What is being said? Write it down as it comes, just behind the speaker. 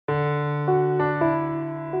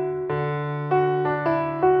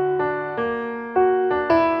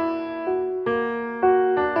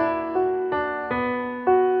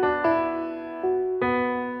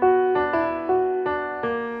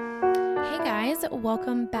guys.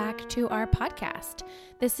 Welcome back to our podcast.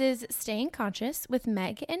 This is Staying Conscious with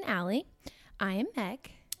Meg and Allie. I am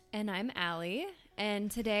Meg. And I'm Allie.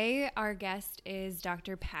 And today our guest is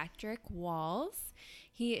Dr. Patrick Walls.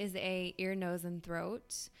 He is a ear, nose, and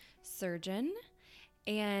throat surgeon.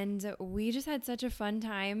 And we just had such a fun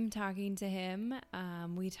time talking to him.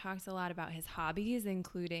 We talked a lot about his hobbies,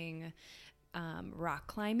 including rock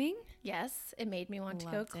climbing. Yes, it made me want to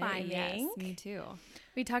go Loved it. climbing. Yes, me too.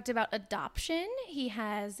 We talked about adoption. He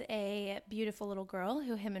has a beautiful little girl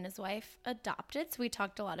who him and his wife adopted. So we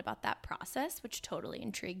talked a lot about that process, which totally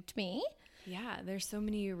intrigued me. Yeah, there's so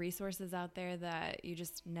many resources out there that you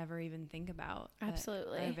just never even think about.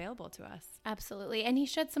 Absolutely. That are available to us. Absolutely. And he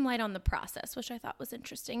shed some light on the process, which I thought was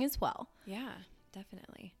interesting as well. Yeah,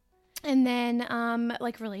 definitely. And then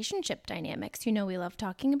like relationship dynamics. You know, we love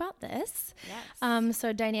talking about this. Yes.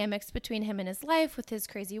 So dynamics between him and his life with his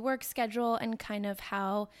crazy work schedule and kind of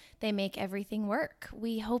how they make everything work.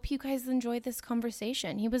 We hope you guys enjoyed this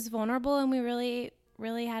conversation. He was vulnerable and we really,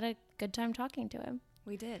 really had a good time talking to him.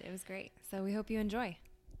 We did. It was great. So we hope you enjoy.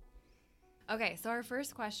 Okay, so our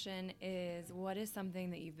first question is, what is something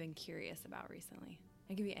that you've been curious about recently?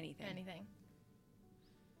 It could be anything. Anything.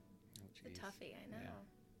 Oh, It's a geez. toughie, I know. Yeah.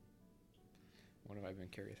 What have I been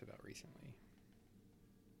curious about recently?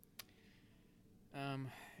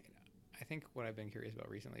 I think what I've been curious about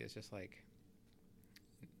recently is just like,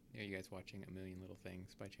 are you guys watching A Million Little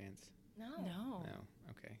Things by chance? No. No. No?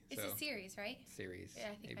 Okay. It's a series, right? Series. Yeah,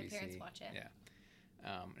 I think my ABC. parents watch it. Yeah.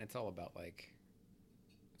 It's all about like,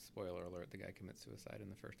 spoiler alert, the guy commits suicide in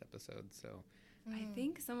the first episode. So I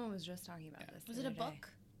think someone was just talking about Yeah. this. Was the it a other day. book?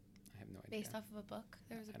 I have no idea. Based off of a book?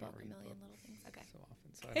 There was a I don't book, A read Million books Little Things. Okay. so often,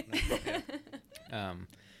 so I don't know. Yeah.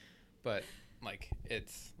 But like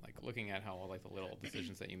it's like looking at how all like the little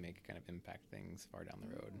decisions that you make kind of impact things far down the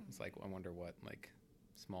road. It's like I wonder what like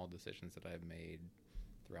small decisions that I've made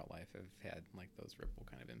throughout life have had like those ripple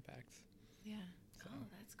kind of impacts. Yeah. So, Oh,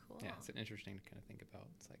 that's cool. yeah, it's interesting to kind of think about.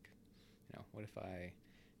 It's like, you know, what if I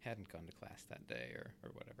hadn't gone to class that day or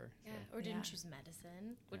whatever. Yeah, So, or didn't Yeah. choose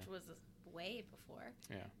medicine, which Yeah. was way before.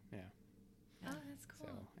 yeah. Oh, that's cool.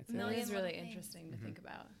 So it's That Million is little really things. interesting to Mhm. think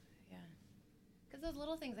about. Yeah. Because those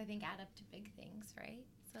little things, I think, add up to big things, right?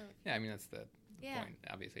 So yeah, I mean that's the Yeah. point.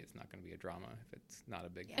 Obviously, it's not going to be a drama if it's not a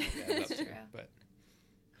big Yeah. thing to add up That's to. true. But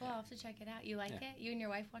cool. I'll have to check it out. You like Yeah. it? You and your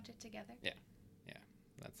wife watch it together?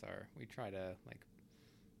 that's we try to like,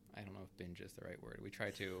 I don't know if binge is the right word. We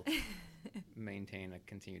try to maintain a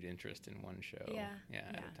continued interest in one show. Yeah.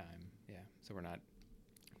 At Yeah. a time. Yeah. So we're not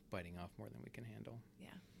biting off more than we can handle.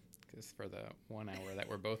 Yeah. Because for the 1 hour that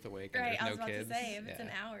we're both awake Right. and I was there's no about kids. to say, if it's yeah.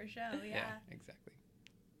 an hour show, yeah. Exactly.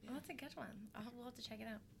 Oh, that's a good one. We'll have to check it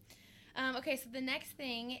out. Okay, so the next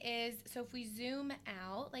thing is, so if we zoom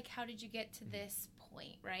out, like, how did you get to this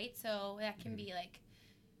point, right? So that can be like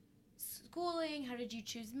schooling. How did you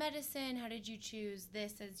choose medicine? How did you choose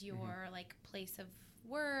this as your like place of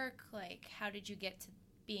work? Like, how did you get to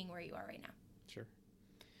being where you are right now? Sure.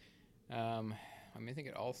 I mean, I think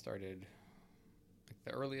it all started, like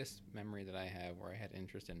the earliest memory that I have where I had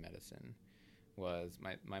interest in medicine was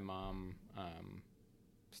my mom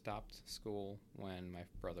stopped school when my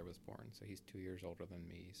brother was born. So he's 2 years older than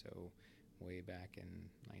me. So way back in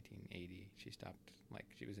 1980, she stopped, like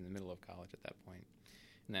she was in the middle of college at that point,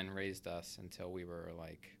 and then raised us until we were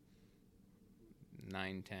like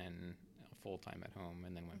 9, 10, full-time at home,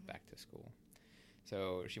 and then went back to school.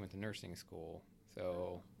 So she went to nursing school.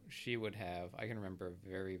 So she would have, I can remember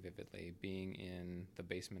very vividly being in the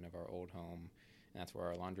basement of our old home, and that's where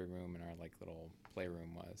our laundry room and our like little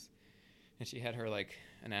playroom was. And she had her like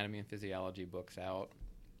anatomy and physiology books out,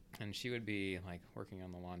 and she would be like working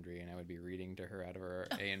on the laundry, and I would be reading to her out of her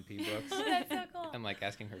A&P books. That's so cool. And like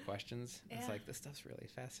asking her questions. It's Yeah. like, this stuff's really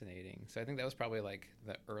fascinating. So I think that was probably like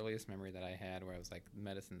the earliest memory that I had where I was like,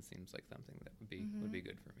 medicine seems like something that would be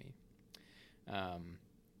good for me.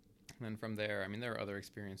 And then from there, I mean, there are other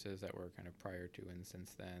experiences that were kind of prior to and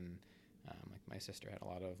since then. Like my sister had a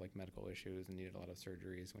lot of like medical issues and needed a lot of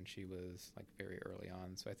surgeries when she was like very early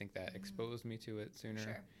on. So I think that exposed me to it sooner.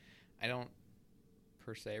 Sure. I don't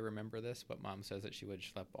per se remember this, but mom says that she would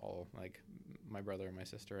schlep all like my brother and my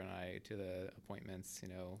sister and I to the appointments, you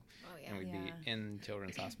know, Oh, yeah. and we'd Yeah. be in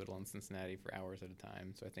Children's Hospital in Cincinnati for hours at a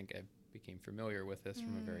time. So I think I became familiar with this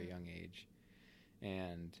from a very young age,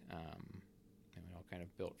 and it all kind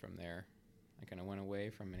of built from there. I kind of went away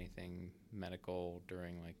from anything medical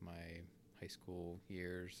during like my high school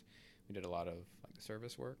years. We did a lot of like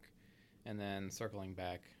service work, and then circling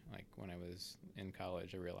back, like when I was in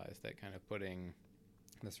college, I realized that kind of putting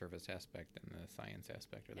the service aspect and the science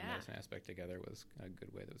aspect or the medicine aspect together was a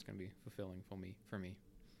good way that was going to be fulfilling for me.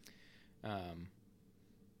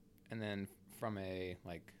 And then from a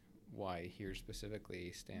like why here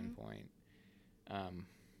specifically standpoint,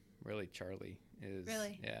 really Charlie is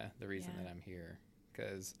the reason that I'm here,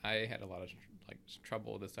 because I had a lot of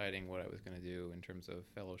trouble deciding what I was going to do in terms of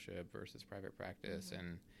fellowship versus private practice,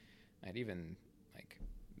 and I'd even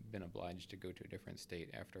been obliged to go to a different state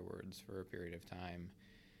afterwards for a period of time,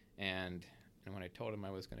 and when I told him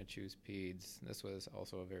I was going to choose peds, this was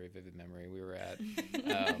also a very vivid memory. We were at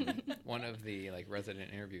one of the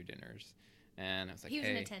resident interview dinners, and I was like, he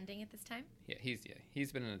wasn't attending at this time? Yeah,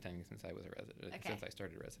 he's been attending since I was a resident, since I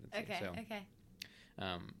started residency. Okay.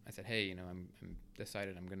 I said, hey, I'm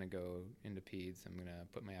decided I'm going to go into peds. I'm going to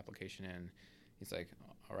put my application in. He's like,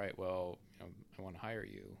 all right, well, I want to hire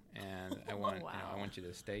you, and I want you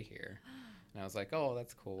to stay here. And I was like, oh,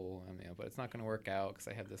 that's cool, but it's not going to work out because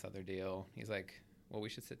I have this other deal. He's like, well, we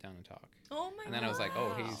should sit down and talk. Oh my! And then I was like,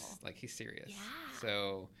 oh, he's serious. Yeah.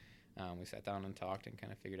 So we sat down and talked and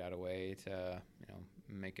kind of figured out a way to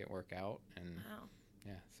make it work out. And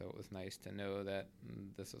yeah, so it was nice to know that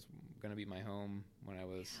this was going to be my home when I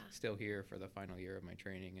was still here for the final year of my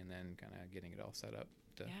training, and then kind of getting it all set up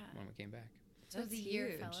to when we came back. So it was a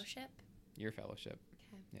year fellowship? Year fellowship.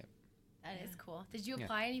 Okay. Yep. That is cool. Did you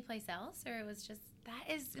apply anyplace else, or it was just, that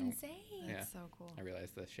is insane. That's so cool. I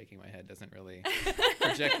realized that shaking my head doesn't really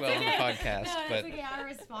project well on the podcast. No, but that's okay. Our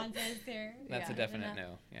response is there. That's a definite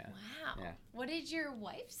no. Yeah. Wow. Yeah. What did your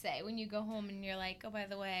wife say when you go home and you're like, oh, by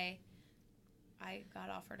the way, I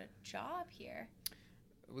got offered a job here?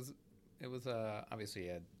 It was obviously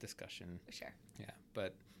a discussion. Sure. Yeah.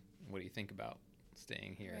 But what do you think about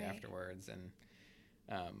staying here afterwards? And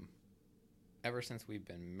ever since we've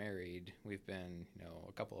been married, we've been,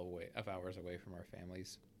 a couple of hours away from our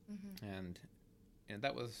families. And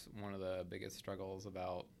that was one of the biggest struggles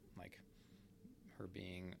about, her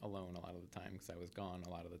being alone a lot of the time, because I was gone a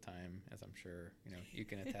lot of the time, as I'm sure, you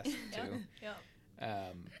can attest to.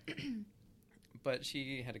 But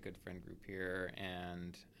she had a good friend group here,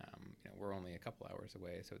 and, we're only a couple hours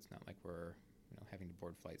away, so it's not like we're, having to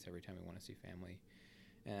board flights every time we want to see family.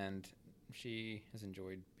 And she has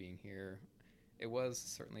enjoyed being here. It was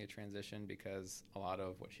certainly a transition, because a lot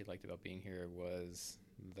of what she liked about being here was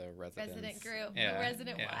the resident group, the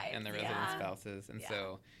resident wives, and the resident spouses. And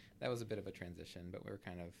so that was a bit of a transition, but we were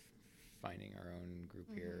kind of finding our own group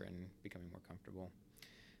here and becoming more comfortable.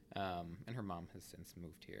 And her mom has since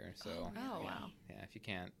moved here. So wow. Yeah, if you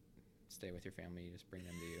can't stay with your family, you just bring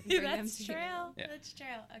them to you. That's true. Yeah. That's true.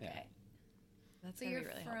 Okay. Yeah. That's so gonna you're be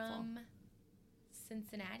really from helpful.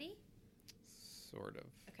 Cincinnati? Sort of.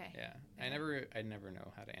 Okay. Yeah. Okay. I never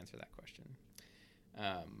know how to answer that question.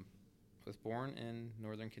 Was born in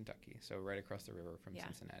northern Kentucky, so right across the river from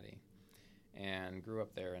Cincinnati, and grew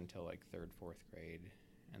up there until 3rd, 4th grade,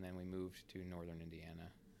 and then we moved to northern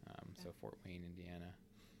Indiana, so Fort Wayne, Indiana,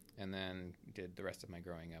 and then did the rest of my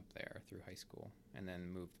growing up there through high school, and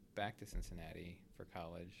then moved back to Cincinnati for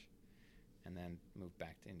college, and then moved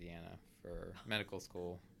back to Indiana for medical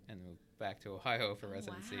school, and moved back to Ohio for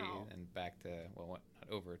residency, and back to,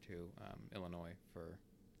 over to Illinois for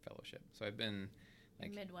fellowship. So I've been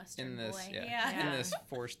Midwestern in this, boy. in this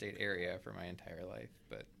 4-state area for my entire life.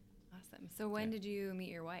 But awesome. So when did you meet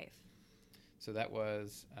your wife? So that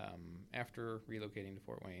was after relocating to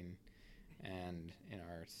Fort Wayne, and in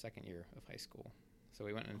our 2nd year of high school. So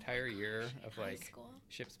we went an entire year of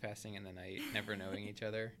ships passing in the night, never knowing each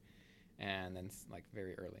other. And then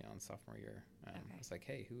very early on, sophomore year, I was like,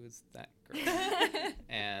 hey, who is that girl?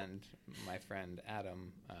 And my friend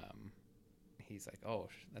Adam, he's like, oh,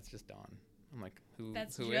 that's just Dawn. I'm like, who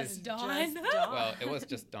is Dawn? Well, it was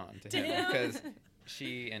just Dawn to him, because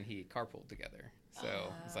she and he carpooled together.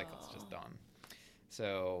 So it's like, it's just Dawn.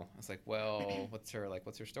 So I was like, well, what's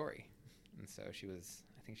her story? And so I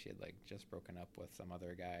think she had just broken up with some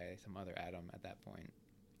other guy, some other Adam at that point.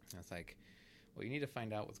 And I was like, well, you need to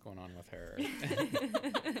find out what's going on with her.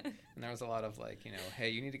 And there was a lot of hey,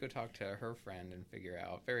 you need to go talk to her friend and figure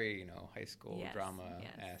out, very, high school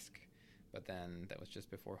drama-esque. But then that was just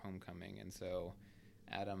before homecoming. And so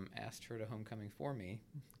Adam asked her to homecoming for me,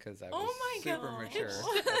 because I was super mature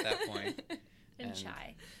at that point. And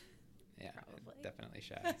shy. Yeah, probably. Definitely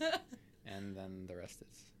shy. And then the rest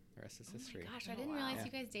is history. Oh my gosh, I didn't realize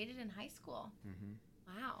you guys dated in high school. Mm-hmm.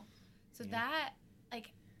 Wow. So that,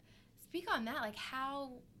 speak on that.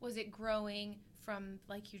 How was it growing from,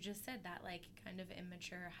 you just said, that, kind of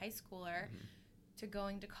immature high schooler to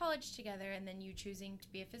going to college together, and then you choosing to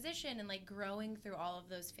be a physician, and, growing through all of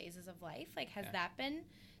those phases of life? Has that been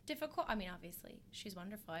difficult? I mean, obviously, she's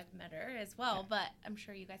wonderful. I've met her as well, but I'm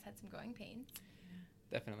sure you guys had some growing pains.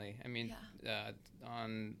 Definitely. I mean,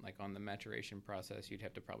 on the maturation process, you'd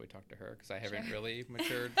have to probably talk to her because I haven't really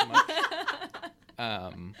matured much.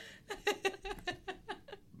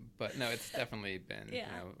 But no, it's definitely been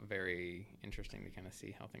very interesting to kind of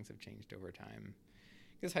see how things have changed over time.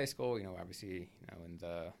 Because high school, obviously, in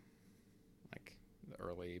the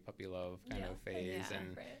early puppy love kind of phase,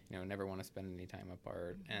 and never want to spend any time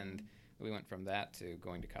apart. And we went from that to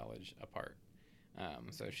going to college apart.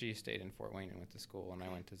 So she stayed in Fort Wayne and went to school, and I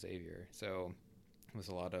went to Xavier. So it was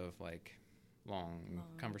a lot of long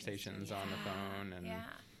conversations on the phone, and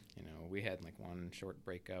we had one short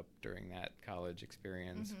breakup during that college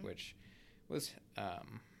experience, which was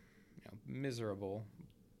miserable,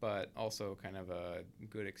 but also kind of a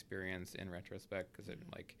good experience in retrospect because it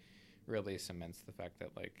really cements the fact that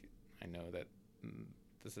I know that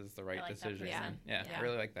this is the right decision. I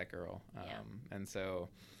really like that girl. And so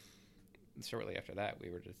shortly after that, we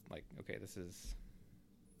were just okay, this is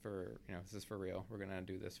for real. We're gonna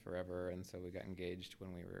do this forever. And so we got engaged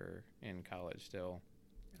when we were in college still.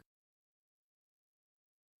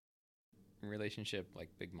 Relationship,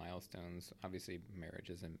 big milestones. Obviously, marriage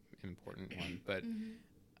is an important one, but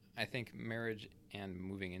I think marriage and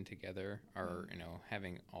moving in together are,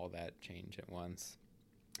 having all that change at once.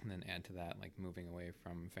 And then add to that, moving away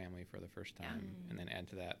from family for the first time, and then add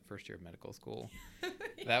to that first year of medical school.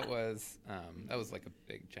 That was a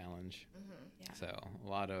big challenge. So a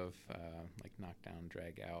lot of knockdown,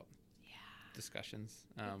 drag out discussions.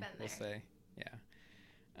 We'll say,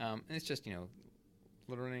 and it's just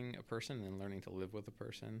learning a person and learning to live with a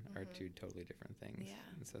person are two totally different things.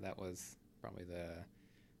 And so that was probably the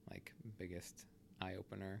biggest eye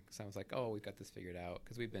opener because I was like, oh, we got this figured out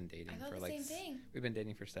because we've been dating for same thing. We've been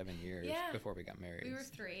dating for 7 years before we got married. We were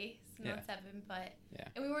 3, so not 7, but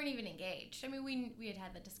and we weren't even engaged. I mean, we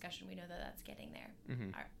had the discussion. We know that that's getting there.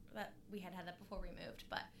 That we had that before we moved,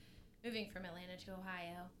 but moving from Atlanta to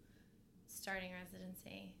Ohio, starting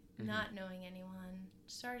residency, not knowing anyone,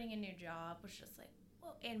 starting a new job was just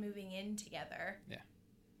whoa, and moving in together.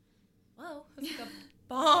 Whoa, it was a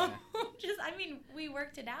bomb. We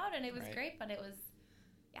worked it out and it was great, but it was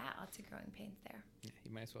lots of growing pains there.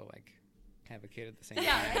 You might as well have a kid at the same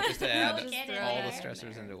time, just to add all the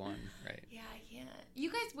stressors into one, right? Yeah, I can't.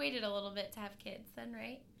 You guys waited a little bit to have kids then,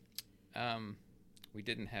 right? We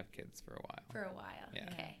didn't have kids for a while. For a while,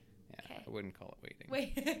 okay. Yeah, okay. I wouldn't call it waiting.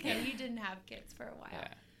 Wait, okay, you didn't have kids for a while.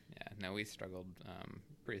 Yeah. No, we struggled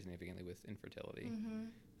pretty significantly with infertility.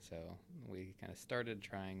 So we kind of started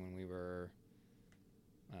trying when we were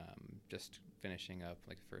just finishing up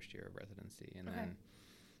the first year of residency, and then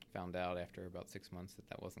found out after about 6 months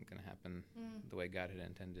that wasn't going to happen the way God had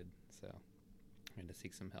intended. So we had to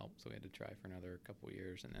seek some help. So we had to try for another couple of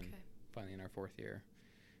years, and then finally in our 4th year,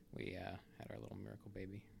 we had our little miracle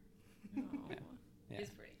baby. Oh, he's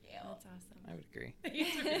pretty cute. That's awesome. I would agree.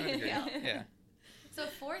 He's pretty cute. Yeah. So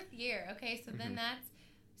 4th year, okay. So then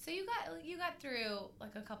so you got through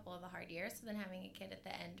a couple of the hard years. So then having a kid at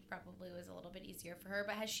the end probably was a little bit easier for her.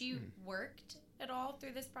 But has she worked at all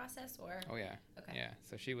through this process, or? Oh yeah. Okay. Yeah.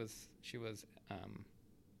 So she was.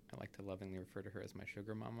 I like to lovingly refer to her as my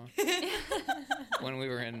sugar mama. When we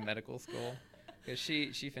were in medical school, because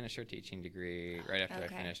she finished her teaching degree right after I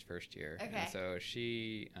finished first year, and so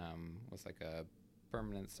she was a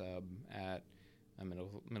permanent sub at a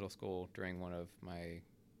middle school during one of my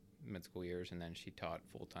med school years, and then she taught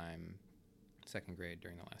full-time 2nd grade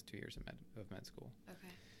during the last 2 years of med school.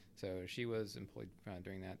 Okay. So she was employed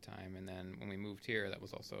during that time, and then when we moved here, that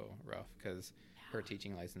was also rough because her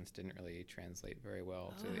teaching license didn't really translate very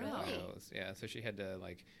well to the Ohio's. Yeah, so she had to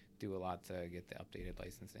do a lot to get the updated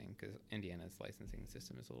licensing because Indiana's licensing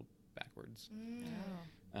system is a little backwards.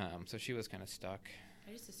 So she was kind of stuck.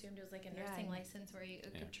 I just assumed it was a nursing license where you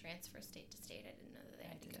could transfer state to state. I didn't know that they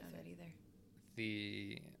had to go through that either.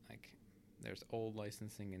 There's old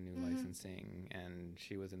licensing and new licensing, and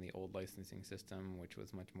she was in the old licensing system, which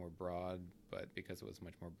was much more broad, but because it was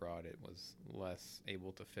much more broad, it was less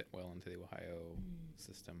able to fit well into the Ohio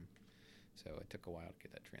system. So it took a while to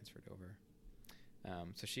get that transferred over.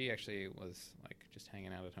 So she actually was just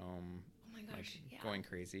hanging out at home, going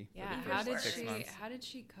crazy. Yeah. For the first 6 months. How did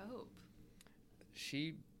she cope?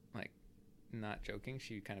 She, not joking,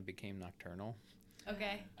 she kind of became nocturnal.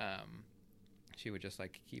 Okay. She would just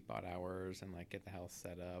keep odd hours and get the house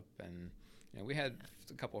set up, and we had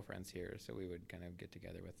a couple of friends here, so we would kind of get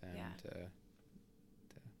together with them to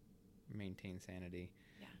maintain sanity.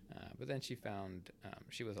 But then she found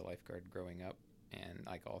she was a lifeguard growing up, and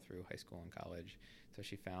all through high school and college, so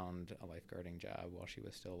she found a lifeguarding job while she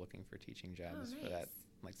was still looking for teaching jobs for that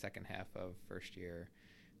second half of first year.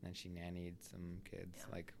 then she nannied some kids.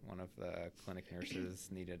 Yeah. Like one of the clinic nurses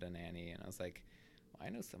needed a nanny, and I was like, well, I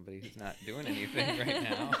know somebody who's not doing anything right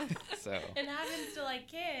now. So It happens to like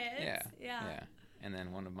kids. yeah. And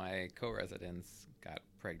then one of my co-residents got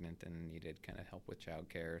pregnant and needed kind of help with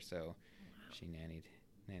childcare, so she nannied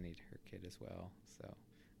her kid as well. So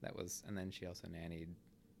that was, and then she also nannied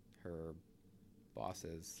her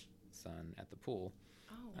boss's son at the pool.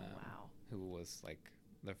 Oh, wow. Who was like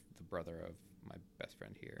the brother of my best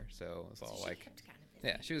friend here. So it was all she like, kept kind of busy.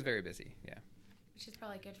 yeah, she was very busy. Yeah. Which is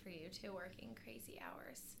probably good for you too, working crazy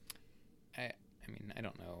hours. I mean, I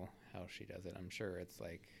don't know how she does it. I'm sure it's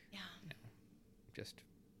like, Yeah. you know, just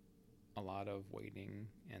a lot of waiting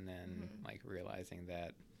and then like realizing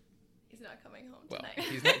that, He's not coming home well, tonight.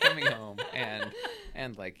 he's not coming home,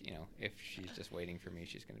 and like, you know, if she's just waiting for me,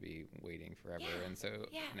 she's going to be waiting forever. Yeah. And so,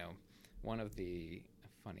 Yeah. you know, one of the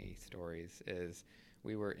funny stories is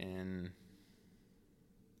we were in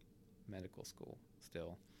medical school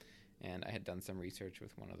still, and I had done some research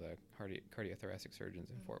with one of the cardiothoracic surgeons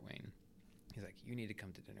in Fort Wayne. He's like, you need to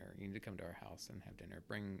come to dinner. You need to come to our house and have dinner.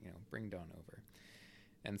 Bring Dawn over.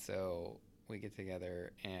 And so we get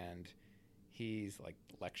together, and he's like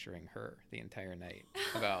lecturing her the entire night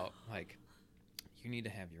about like, you need to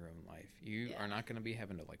have your own life. You are not going to be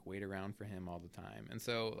having to like wait around for him all the time. And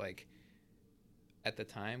so like at the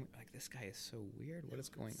time, like, this guy is so weird. What is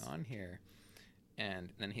going on here? And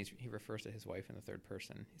then he refers to his wife in the third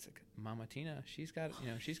person. He's like, Mama Tina, she's got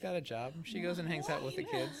a job. She goes and hangs out with the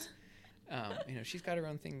kids. She's got her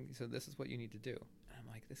own thing. So this is what you need to do. And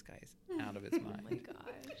I'm like, this guy is out of his mind. Oh my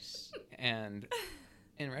gosh. And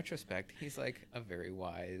in retrospect, he's like a very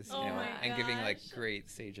wise, Oh my and giving like gosh. great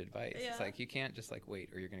sage advice. Yeah. It's like, you can't just like wait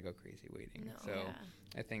or you're going to go crazy waiting. No. So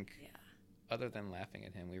Yeah. I think Yeah. other than laughing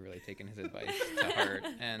at him, we've really taken his advice to heart,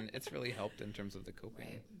 and it's really helped in terms of the coping.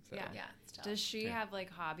 Right. So, Yeah. Yeah, it's tough. Does she Yeah. have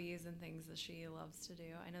like hobbies and things that she loves to do?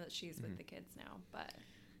 I know that she's with the kids now, but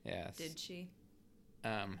yes. did she?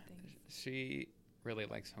 Things? She really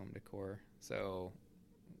likes home decor. So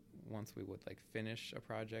once we would like finish a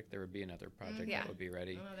project, there would be another project Yeah. that would be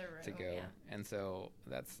ready Another room, to go. yeah. And so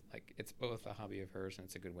that's like, it's both a hobby of hers, and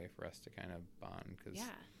it's a good way for us to kind of bond, because Yeah.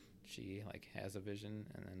 she like has a vision,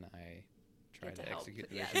 and then I try Get to help. execute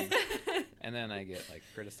the Yes. vision. And then I get like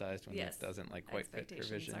criticized when Yes. it doesn't like quite fit her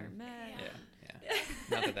Expectations vision. are met. Yeah.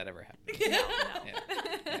 Not that ever happened. No.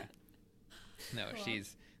 Yeah. No, Cool.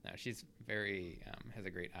 she's very has a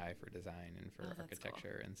great eye for design and for Oh, that's cool.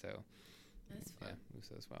 architecture, and so That's fun. yeah,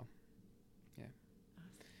 Musa as well. Yeah.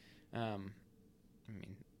 Awesome. I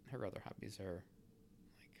mean, her other hobbies are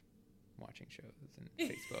like watching shows and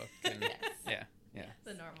Facebook, and Yes. yeah.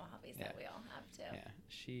 The normal hobbies that we all have too. Yeah,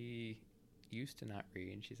 she used to not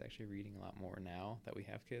read. She's actually reading a lot more now that we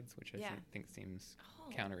have kids, which I Yeah. think seems Oh.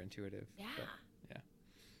 counterintuitive. Yeah. But,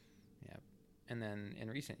 yeah. And then in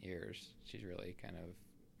recent years, she's really kind of,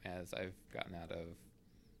 as I've gotten out of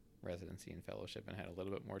residency and fellowship and had a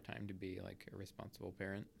little bit more time to be like a responsible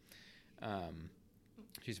parent,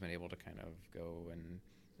 she's been able to kind of go and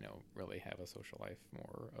really have a social life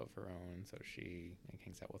more of her own. So she like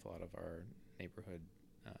hangs out with a lot of our neighborhood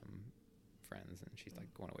friends, and she's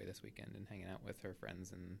like going away this weekend and hanging out with her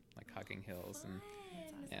friends and like Hogging Hills. And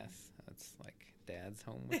Fun. yes, it's like dad's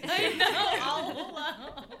home with the I kids. know, all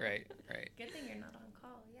alone. Right. Good thing you're not on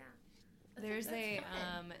call. Yeah. There's That's a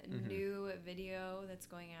fun. new video that's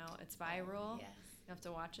going out. It's viral. Yes. You have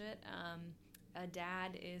to watch it. A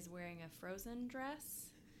dad is wearing a Frozen dress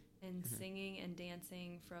and singing and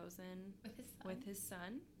dancing Frozen With his son. with his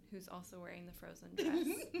son, who's also wearing the Frozen dress.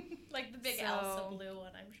 Like the big So- Elsa blue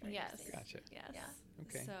one, I'm sure. Yes. You've seen. Gotcha. Yes. Yeah.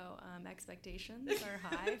 Okay. So expectations are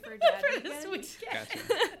high for Dad For this Weekend. weekend.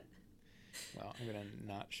 Gotcha. Well, I'm gonna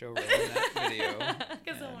not show Rowan that video.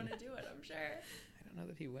 Because I and want to do it, I'm sure. I don't know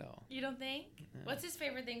that he will. You don't think? No. What's his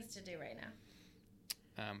favorite things to do right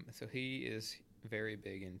now? So he is very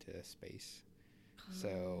big into space.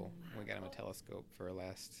 So we got him a telescope for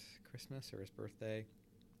last Christmas or his birthday.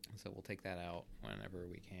 So we'll take that out whenever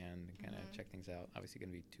we can and kind of check things out. Obviously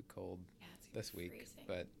going to be too cold Yeah, it's gonna this be week, freezing.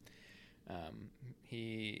 but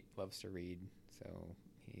he loves to read. So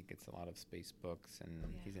he gets a lot of space books, and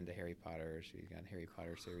he's into Harry Potter. So he's got a Harry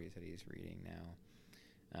Potter series that he's reading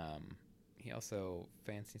now. He also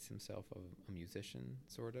fancies himself a musician,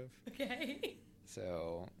 sort of. Okay.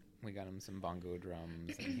 So we got him some bongo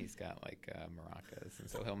drums, and he's got like maracas, and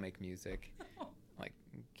so he'll make music. Like,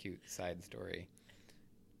 cute side story.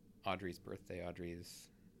 Audrey's birthday. Audrey's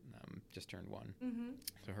just turned 1. Mm-hmm.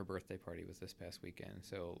 So her birthday party was this past weekend.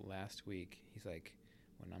 So last week, he's like,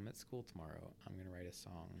 when I'm at school tomorrow, I'm going to write a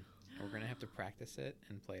song We're going to have to practice it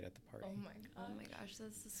and play it at the party. Oh my Oh god. my gosh,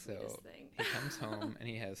 that's the So sweetest thing. he comes home and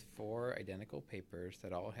he has 4 identical papers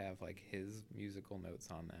that all have like his musical notes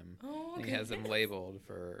on them. Oh, And he has them labeled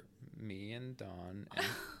for me and Dawn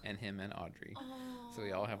and him and Audrey. So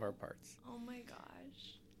we all have our parts. Oh my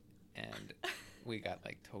gosh. And we got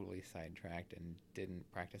like totally sidetracked and didn't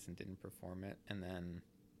practice and didn't perform it. And then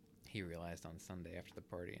he realized on Sunday after the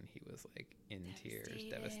party and he was like in tears,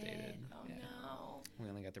 devastated. Oh Yeah. no. We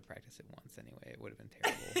only got to practice it once anyway. It would have been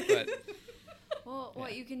terrible. But Well,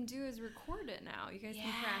 what Yeah. you can do is record it now. You guys Yeah,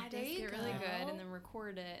 can practice, there you get really go. good, and then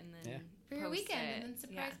record it, and then Yeah. For your post weekend, it. and then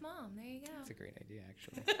surprise mom. There you go. it's a great idea,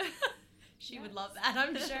 actually. She would love that,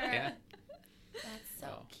 I'm sure. Yeah. That's so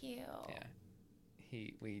Well, cute. Yeah.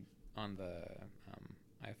 We on the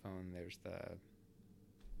iPhone, there's the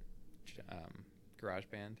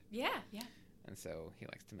GarageBand. Yeah. And so he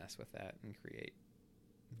likes to mess with that and create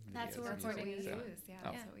That's videos what and That's what we music, use. so- Yeah,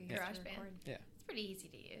 Oh. that's what we use Yeah. to GarageBand. record. It's pretty easy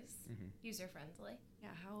to use. Mhm. User friendly.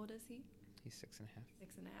 Yeah, how old is he? He's 6.5.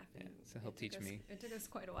 6.5. Yeah, and so he'll it took teach us- me. It took us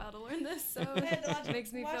quite a while to learn this, so I had to watch- it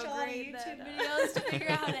makes me watch feel a lot of great. YouTube that, videos to figure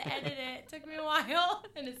out how to edit it. Took me a while,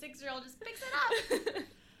 and a 6-year-old just picks it up.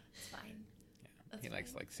 It's fine. Yeah. That's He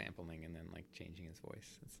likes funny. like sampling and then like changing his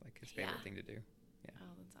voice. It's like his Yeah. favorite thing to do. Oh,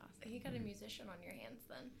 that's awesome. You got a Mhm. musician on your hands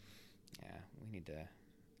then. Yeah, we need to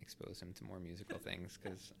expose him to more musical things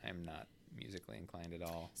because I'm not musically inclined at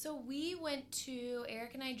all. So we went to,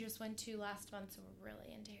 Eric and I just went to last month, so we're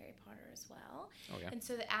really into Harry Potter as well. Oh yeah. And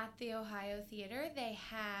so at the Ohio Theater, they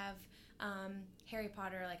have Harry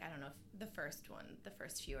Potter, like, I don't know if the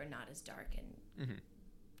first few are not as dark and Mm-hmm.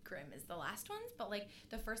 grim as the last ones, but like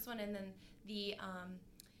the first one and then the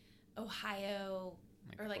Ohio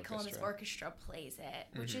or like Columbus Orchestra plays it,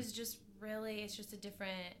 which Mhm. is just really, it's just a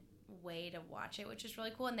different way to watch it, which is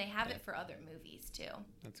really cool. And they have Yeah. it for other movies too.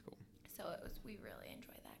 That's cool. So we really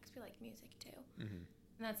enjoy that because we like music too. Mm-hmm. And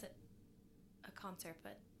that's a concert,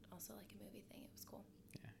 but also like a movie thing. It was cool.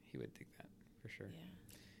 Yeah, he would dig that for sure.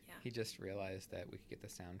 Yeah. He just realized that we could get the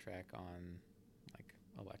soundtrack on like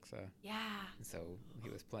Alexa, Yeah. and so he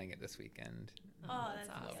was playing it this weekend. Oh, that's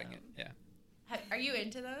Loving it. Yeah. Are you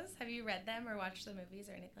into those? Have you read them or watched the movies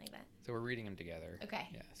or anything like that? So we're reading them together. Okay.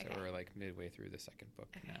 Yeah. So Okay. we're like midway through the second book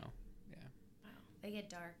Okay. now. Yeah. Wow. They get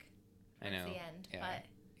dark. I Towards know. the end, Yeah.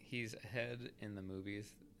 He's ahead in the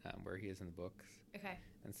movies where he is in the books, but okay.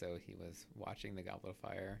 and so he was watching The Goblet of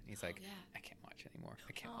Fire. And he's like, yeah. I can't watch anymore.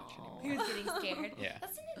 I can't watch He anymore. was getting scared. Yeah.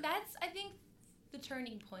 That's I think the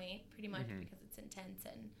turning point pretty much Mhm. because it's intense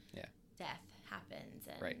and Yeah. death happens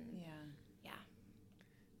and Right. Yeah. yeah.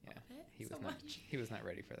 Yeah. Love it He so was not. much. He was not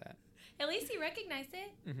ready for that. At least he recognized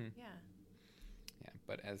it. Mm-hmm. Yeah. Yeah,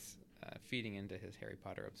 but as feeding into his Harry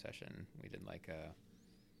Potter obsession, we did like a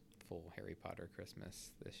full Harry Potter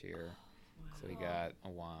Christmas this year. So he Cool. got a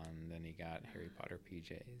wand and he got Harry Potter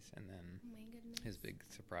PJs, and then Oh my goodness. his big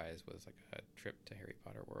surprise was like a trip to Harry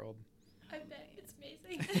Potter World. I bet it's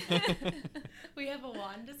amazing. We have a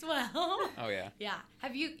wand as well. Oh yeah, Yeah.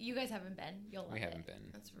 Have you guys haven't been? You'll love we it. haven't been.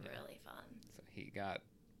 That's Yeah. really fun. So he got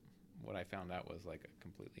what I found out was like a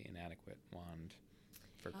completely inadequate wand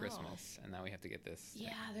for Oh. Christmas, and now we have to get this.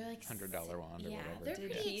 Yeah, they're like $100 wand or yeah, whatever. They're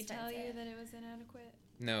Did pretty he tell you expensive. that it was inadequate?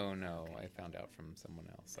 No, Okay. I found out from someone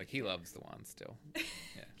else. Like he loves the wand still.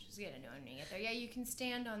 Yeah. Just get a new one when you get there. Yeah, you can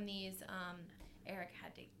stand on these. Eric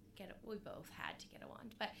had to get it. We both had to get a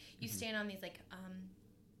wand, but you Mhm. stand on these like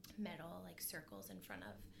metal like circles in front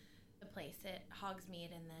of the place at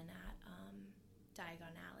Hogsmeade and then at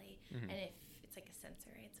Diagon Alley. Mhm. And if it's like a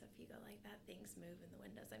sensor, right? So if you go like that, things move in the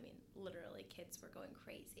windows. I mean, literally, kids were going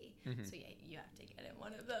crazy. Mhm. So yeah, you have to get in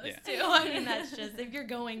one of those Yeah. too. I mean, that's just if you're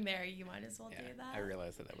going there, you might as well Yeah, do that. I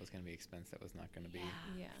realized that was going to be expense that was not going to be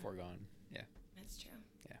Yeah. Yeah. foregone. Yeah. That's true.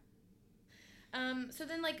 Yeah. So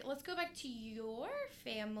then, like, let's go back to your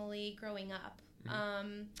family growing up.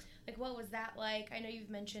 Mhm. Like, what was that like? I know you've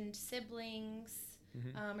mentioned siblings.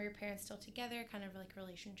 Mhm. Are your parents still together? Kind of like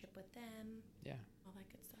relationship with them. Yeah. All that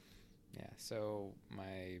good stuff. Yeah. So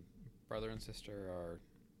my brother and sister are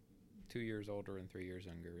 2 years older and 3 years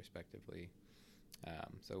younger, respectively.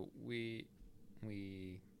 So we,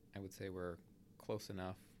 I would say we're close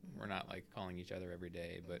enough. Mhm. We're not like calling each other every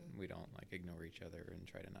day, but Mhm. we don't like ignore each other and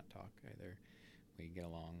try to not talk either. We get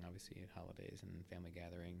along, obviously, at holidays and family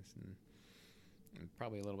gatherings, and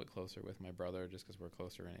probably a little bit closer with my brother just because we're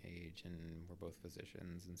closer in age and we're both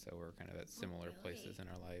physicians, and so we're kind of at similar really? places in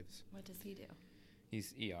our lives. What does he do?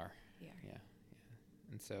 He's ER. Yeah. Yeah.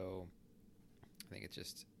 And so I think it's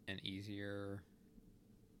just an easier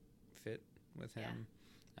fit with him.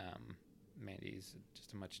 Mandy's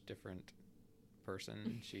just a much different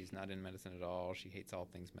person. She's not in medicine at all. She hates all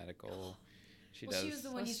things medical. She well, does. she was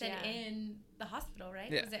the one you said in the hospital, right?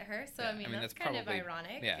 Yeah. Was it her? So Yeah. I mean that's kind of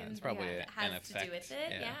ironic. Yeah, and it's probably it an has to effect. do with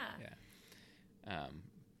it. Yeah.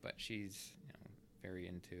 But she's very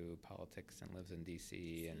into politics and lives in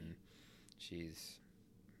D.C. and she's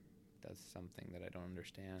does something that I don't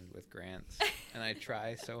understand with grants, and I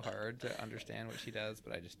try so hard to understand what she does,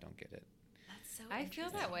 but I just don't get it. That's so I feel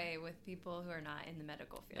that interesting. way with people who are not in the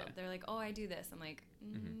medical field. Yeah. They're like, "Oh, I do this." I'm like,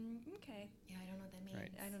 "Okay, Yeah, I don't know what that means.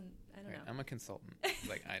 Right. I don't Right. know." I'm a consultant.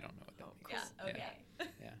 Like, I don't know what that Oh, means. Yeah. Okay. Yeah.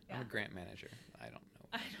 Yeah. I'm a grant manager. I don't know.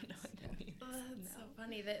 I don't know what that means. Oh, that's so No.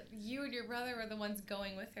 funny that you and your brother were the ones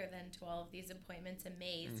going with her then to all of these appointments and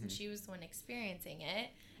maids, and Mhm. she was the one experiencing it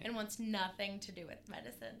and wants nothing to do with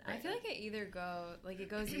medicine. I feel like it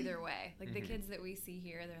goes either way. Like the Mhm. kids that we see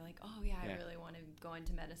here, they're like, "Oh yeah, Yeah. I really want to go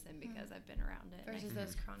into medicine because I've been around it." And versus Mhm.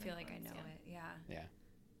 those I chronic feel like I ones, know yeah. it. Yeah. Yeah.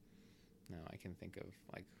 No, I can think of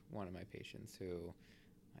like one of my patients who,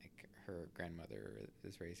 like, her grandmother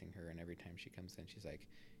is raising her, and every time she comes in, she's like,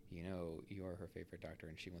 you are her favorite doctor,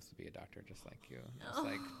 and she wants to be a doctor just like you. And it's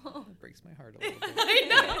like, Oh. it breaks my heart a little bit. I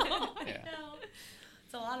know. Yeah. I know.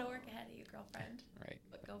 It's a lot of work ahead of you, girlfriend. Right.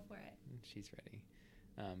 But go for it. She's ready.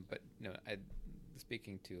 But no,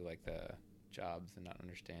 speaking to like the jobs and not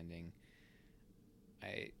understanding,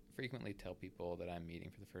 I frequently tell people that I'm meeting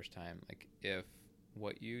for the first time, like, if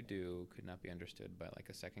what you do could not be understood by like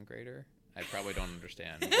a second grader, I probably don't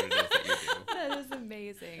understand what it is that you do. That is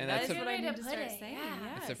amazing. And That that's is a- what I Good way need to to put start it, saying.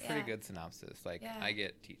 yeah. It's Yes. a pretty Yeah. good synopsis. Like, Yeah. I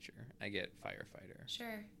get teacher, I get firefighter.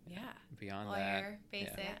 Sure. Yeah. Beyond Lawyer, that,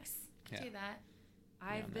 basics. Yeah. Do that.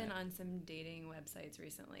 I've Beyond been that. on some dating websites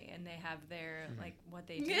recently, and they have their Mhm. like what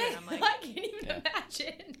they do, and I'm like, I can't even Yeah.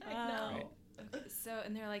 imagine. I know. Right. okay. So,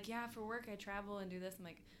 and they're like, "Yeah, for work I travel and do this." I'm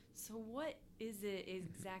like, "So what is it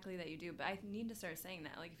exactly that you do?" But I need to start saying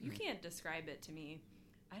that. Like, if you Mhm. can't describe it to me,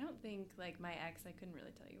 I don't think like my ex, I couldn't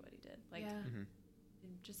really tell you what he did. Like, yeah. Mhm.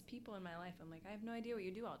 just people in my life. I'm like, I have no idea what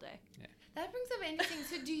you do all day. That brings up interesting.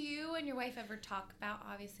 So, do you and your wife ever talk about,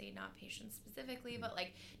 obviously not patients specifically, but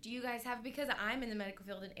like, do you guys have, because I'm in the medical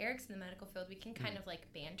field and Eric's in the medical field, we can kind of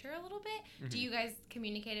like banter a little bit. Do Mhm. you guys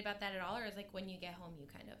communicate about that at all, or is like when you get home, you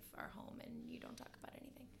kind of are home and you don't talk about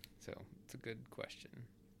anything? So it's a good question,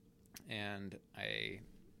 and I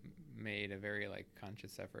made a very like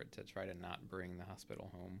conscious effort to try to not bring the hospital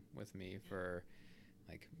home with me for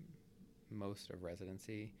like most of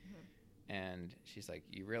residency. And she's like,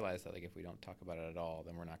 you realize that like if we don't talk about it at all,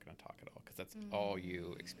 then we're not going to talk at all, because that's all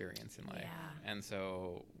you experience in life. Yeah. And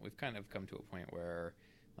so we've kind of come to a point where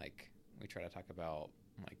like we try to talk about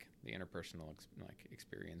like the interpersonal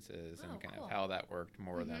experiences Oh, and kind cool. of how that worked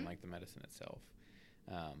more than Mhm. like the medicine itself.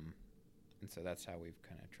 And so that's how we've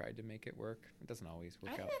kind of tried to make it work. It doesn't always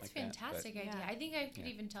work I think out that's like fantastic idea. Yeah. I think I could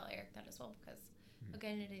Yeah. even tell Eric that as well, because Mhm.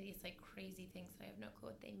 again, into these like crazy things, I have no clue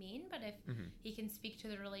what they mean. But if But, he can speak to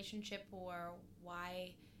the relationship or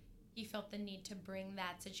why he felt the need to bring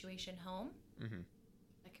that situation home, mm-hmm.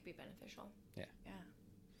 that could be beneficial. Yeah.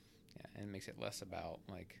 Yeah, and it makes it less about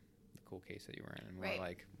like the cool case that you were in, and more Right.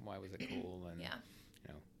 like why was it cool, and Yeah.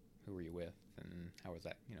 who were you with, and how was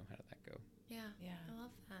that, how did that go? Yeah. Yeah. I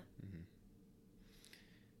love that. Mm-hmm.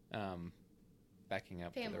 Backing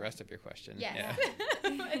up to Family. the rest of your question. Yes. Yeah.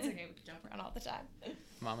 It's okay. We can jump around all the time.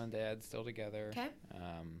 Mom and dad still together. Okay.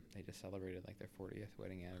 They just celebrated like their 40th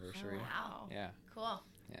wedding anniversary. Oh, wow. Yeah. Cool.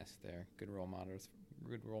 Yes, they're good role models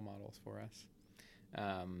for us.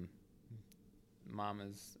 Mom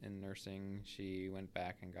is in nursing. She went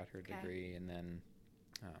back and got her Okay. degree, and then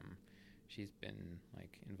she's been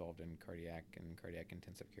like involved in cardiac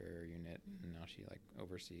intensive care unit, and now she like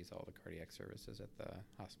oversees all the cardiac services at the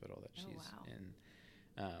hospital that Oh, she's wow. in.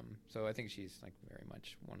 So I think she's like very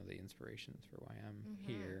much one of the inspirations for why I'm Mhm.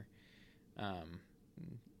 here.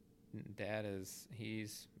 Dad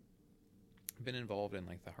he's been involved in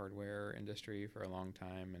like the hardware industry for a long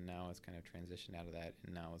time, and now has kind of transitioned out of that,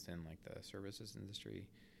 and now is in like the services industry.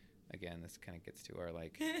 Again, this kind of gets to our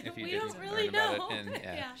like if you we didn't don't really learn about know. it, and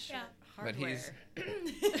yeah. Yeah. But he's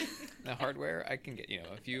the hardware. I can get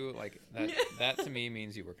if you like that to me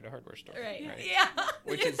means you work at a hardware store, Right. right? Yeah.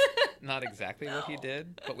 Which is not exactly what he No.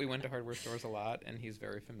 did, but we went to hardware stores a lot, and he's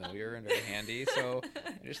very familiar and very handy. So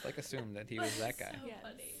I just like assumed that he was that guy. So Yes.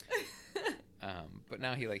 funny. But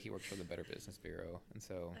now he works for the Better Business Bureau, and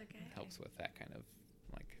so Okay. helps with that kind of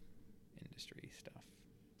like industry stuff.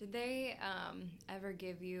 Did they ever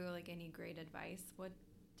give you like any great advice? What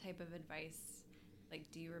type of advice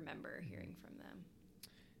do you remember hearing from them?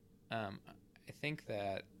 I think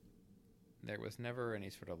that there was never any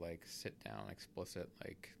sort of like sit down explicit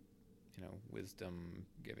wisdom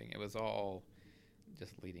giving. It was all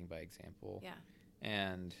just leading by example. Yeah.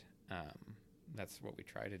 And that's what we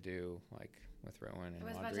try to do, like with Rowan and I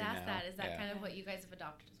was about Audrey to ask now. that. Is that Yeah. kind of what you guys have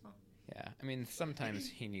adopted as well? Yeah, I mean, sometimes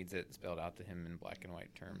he needs it spelled out to him in black and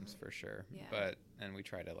white terms for sure. Yeah. And we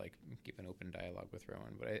try to like keep an open dialogue with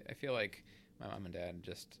Rowan. But I feel like my mom and dad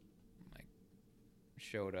just like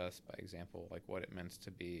showed us by example like what it meant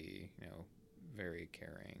to be, very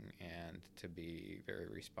caring and to be very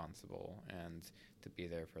responsible and to be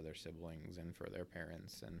there for their siblings and for their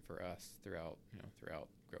parents and for us throughout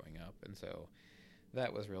growing up. And so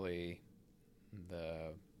that was really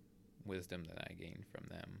the wisdom that I gained from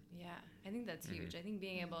them. Yeah, I think that's huge. I think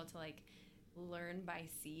being able to like learn by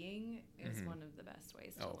seeing is one of the best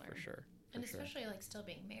ways to learn. For sure. And especially like still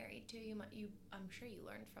being married too. I'm sure you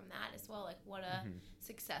learned from that as well, like what a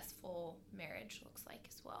successful marriage looks like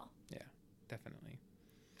as well. Yeah, definitely.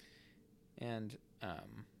 And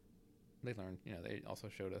they learned, they also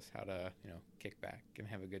showed us how to, kick back and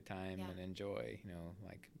have a good time and enjoy,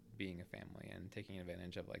 like being a family and taking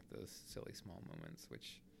advantage of like those silly small moments,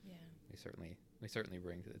 which we certainly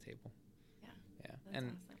bring to the table. Yeah. That's and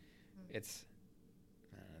awesome.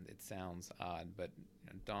 It sounds odd, but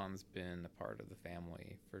Dawn's been a part of the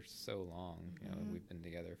family for so long. We've been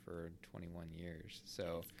together for 21 years.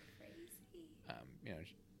 So,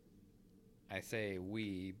 crazy. I say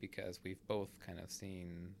we because we've both kind of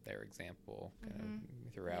seen their example kind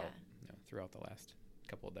of throughout the last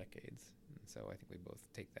couple of decades. And so I think we both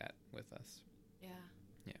take that with us. Yeah.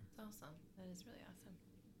 Yeah. It's awesome. That is really awesome.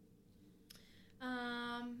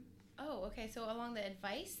 Okay. So along the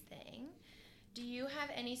advice thing, do you have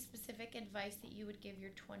any specific advice that you would give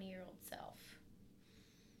your 20-year-old self?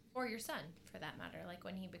 Or your son, for that matter, like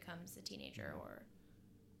when he becomes a teenager, or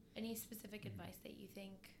any specific advice that you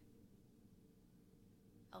think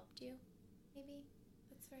helped you, maybe?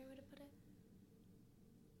 That's the right way to put it.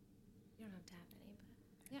 You don't have to have any, but...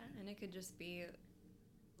 Yeah, and it could just be,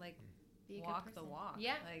 like, be a walk good the person. walk.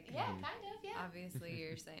 Yeah, like, kind of, yeah. Obviously,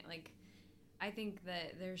 you're saying, like, I think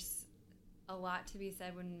that there's a lot to be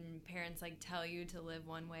said when parents, like, tell you to live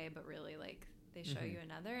one way, but really, like, they show you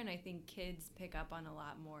another. And I think kids pick up on a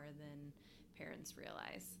lot more than parents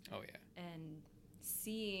realize. Oh, yeah. And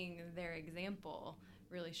seeing their example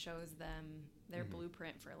really shows them their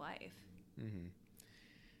blueprint for life.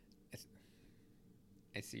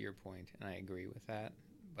 I see your point, and I agree with that,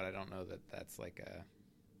 but I don't know that that's like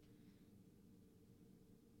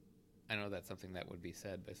I know that's something that would be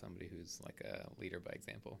said by somebody who's like a leader by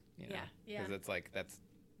example, Yeah. Because it's like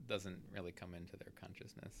doesn't really come into their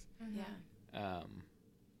consciousness. Yeah. I don't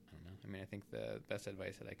know. I mean, I think the best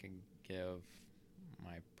advice that I can give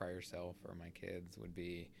my prior self or my kids would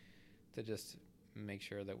be to just make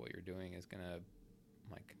sure that what you're doing is going to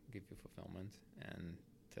like give you fulfillment, and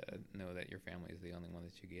to know that your family is the only one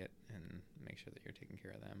that you get, and make sure that you're taking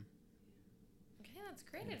care of them. Okay, that's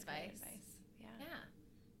great advice. Yeah.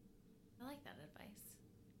 I like that advice.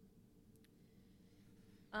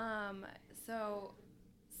 So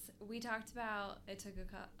we talked about it took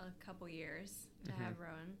a couple years to have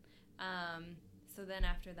Rowan. So then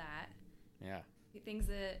after that, things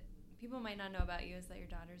that people might not know about you is that your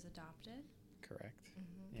daughter's adopted. Correct.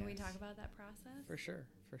 Can we talk about that process? For sure.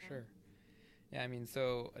 Yeah, I mean,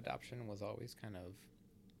 so adoption was always kind of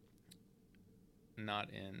not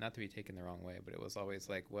to be taken the wrong way, but it was always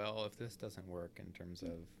like, well, if this doesn't work in terms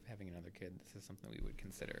of having another kid, this is something we would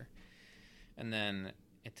consider. And then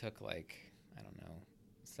it took like, I don't know,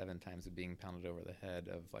 7 times of being pounded over the head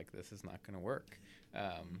of like, this is not going to work,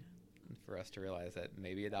 for us to realize that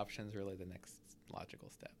maybe adoption is really the next logical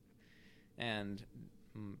step. And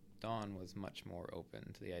Dawn was much more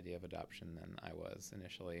open to the idea of adoption than I was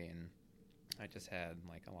initially, and I just had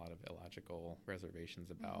like a lot of illogical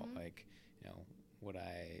reservations about like, would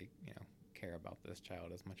I, care about this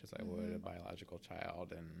child as much as I would a biological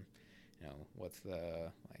child, and what's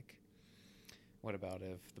the like, what about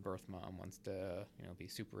if the birth mom wants to be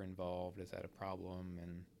super involved? Is that a problem?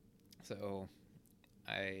 And so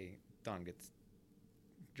Dawn gets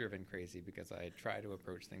driven crazy because I try to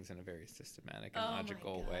approach things in a very systematic and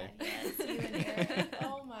logical way. Yes, you and Eric.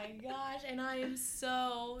 Oh my gosh, and I am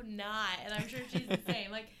so not, and I'm sure she's the same.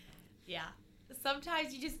 Like, yeah,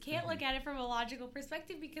 sometimes you just can't look at it from a logical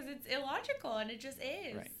perspective because it's illogical, and it just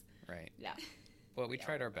is. Right. Yeah. Well, we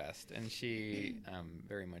tried our best, and she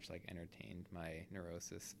very much like entertained my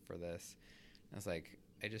neurosis for this. I was like,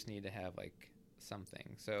 I just need to have like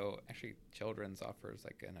something. So actually, Children's offers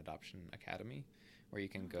like an adoption academy where you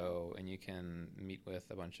can go and you can meet with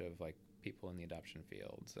a bunch of like people in the adoption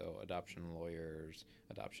field. So adoption lawyers,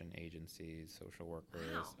 adoption agencies, social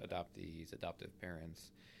workers, adoptees, adoptive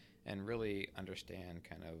parents, and really understand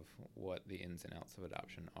kind of what the ins and outs of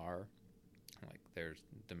adoption are. like there's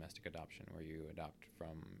domestic adoption where you adopt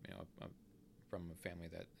from, you know, from a family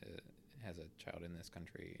that has a child in this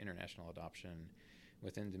country. International adoption.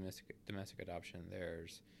 Within domestic adoption,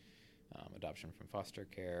 there's adoption from foster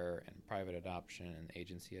care and private adoption and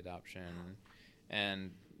agency adoption. Wow.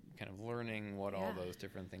 And kind of learning what all those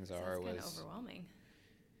different things are Sounds was kind of overwhelming.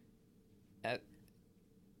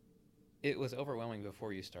 It was overwhelming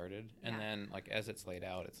before you started, and Yeah. then like as it's laid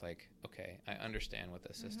out, it's like, okay, I understand what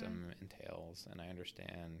the system entails, and I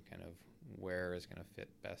understand kind of where is going to fit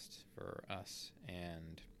best for us,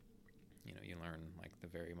 and you know, you learn like the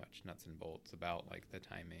very much nuts and bolts about like the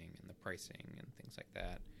timing and the pricing and things like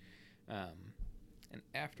that. And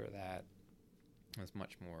after that, I was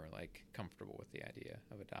much more like comfortable with the idea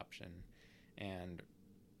of adoption, and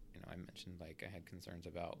you know, I mentioned like I had concerns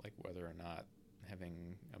about like whether or not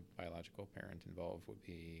having a biological parent involved would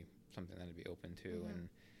be something that I'd be open to, and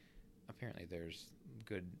apparently there's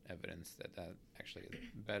good evidence that that actually is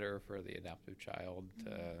better for the adoptive child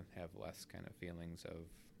to have less kind of feelings of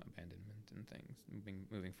abandonment and things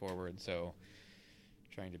moving forward. So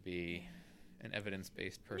trying to be an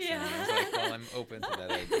evidence-based person, I was like, well, I'm open to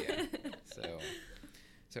that idea.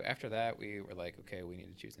 So after that, we were like, okay, we need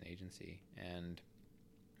to choose an agency, and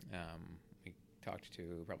we talked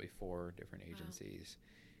to probably 4 different agencies,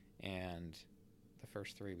 and the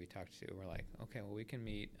first 3 we talked to were like, okay, well, we can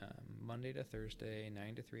meet Monday to Thursday,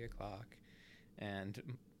 9 to 3 o'clock, and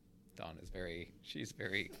Dawn is she's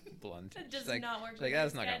very blunt. It does She's like, not work with like, my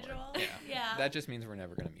that's not schedule. gonna work. Yeah. That just means we're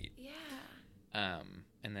never gonna meet. Yeah.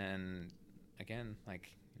 And then again,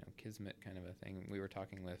 like, you know, kismet kind of a thing.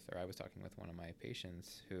 I was talking with one of my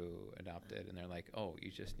patients who adopted, and they're like, oh, you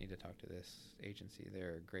just need to talk to this agency.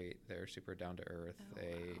 They're great. They're super down to earth. Oh,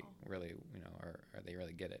 They wow. really, you know, they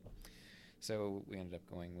really get it. So we ended up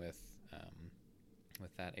going with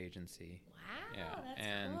that agency. Wow. Yeah, That's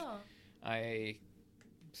and cool. I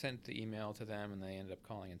sent the email to them, and they ended up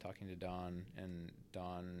calling and talking to Dawn, and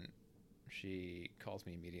Dawn, she calls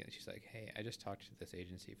me immediately. She's like, hey, I just talked to this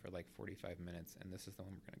agency for like 45 minutes, and this is the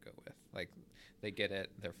one we're going to go with. Like, they get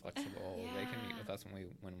it. They're flexible. They can meet with us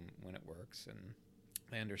when it works, and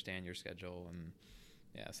they understand your schedule. And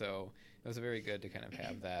yeah, so it was very good to kind of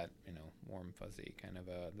have that, you know, warm, fuzzy kind of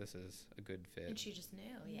this is a good fit. And she just knew,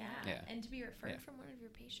 yeah. Yeah. And to be referred Yeah. from one of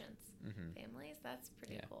your patients' Mm-hmm. families, that's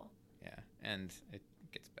pretty Yeah. cool. Yeah, and it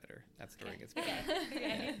gets better. That story Okay. gets better.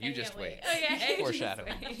 Okay. You I just can't wait. Okay.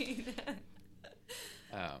 Foreshadowing. Just wait.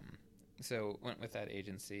 So went with that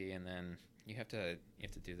agency, and then you have to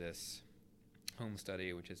do this home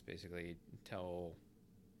study, which is basically tell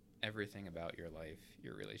everything about your life,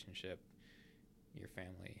 your relationship, your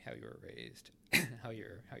family, how you were raised, how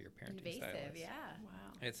your parenting style Invasive, is. yeah.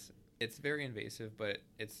 Wow. It's very invasive, but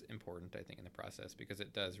it's important, I think, in the process, because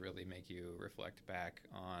it does really make you reflect back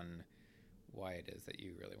on why it is that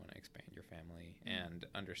you really want to expand your family and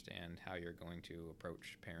understand how you're going to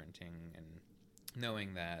approach parenting, and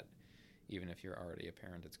knowing that even if you're already a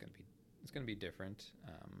parent, it's going to be different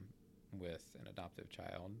with an adoptive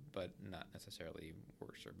child, but not necessarily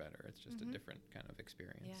worse or better. It's just a different kind of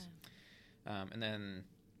experience. Yeah. And then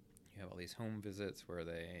you have all these home visits where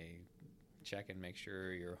they check and make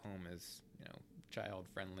sure your home is, you know, child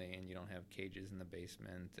friendly, and you don't have cages in the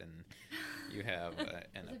basement, and you have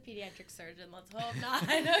As a pediatric surgeon, let's hope not.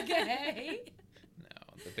 Okay.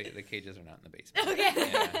 no, the cages are not in the basement. Okay.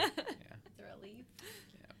 Yeah. It's a relief.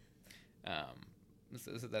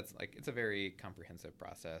 So that's like, it's a very comprehensive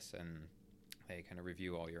process, and they kind of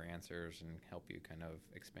review all your answers and help you kind of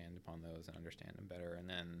expand upon those and understand them better. And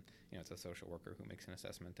then, you know, it's a social worker who makes an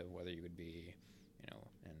assessment of whether you would be, you know,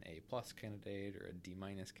 an A+ candidate or a D-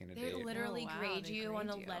 candidate. They literally Oh, wow, grade they you on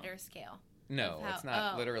a grade you. letter scale. No, Of how- it's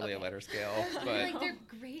not oh, literally okay. a letter scale, but Like they're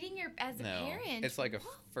grading your as a no, parent. it's like a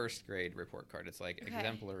first grade report card. It's like Okay.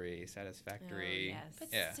 exemplary, satisfactory. Oh, yes. But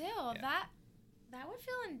Yeah, still, yeah. that would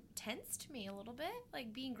feel intense to me a little bit,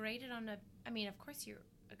 like being graded on a. I mean, of course you're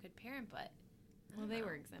a good parent, but I Well, don't they know.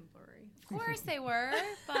 were exemplary. Of course they were,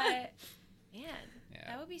 but man, Yeah.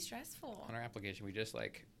 that would be stressful. On our application,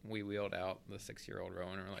 we wheeled out the 6-year-old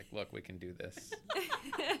Rowan, and we're like, look, we can do this.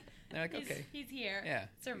 And they're like, okay. He's here, Yeah.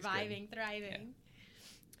 he's good. surviving, thriving.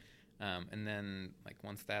 And then, like,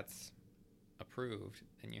 once that's approved,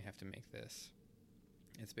 then you have to make this.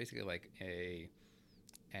 It's basically like a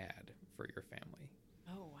ad for your family.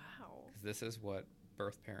 Oh, wow. 'Cause this is what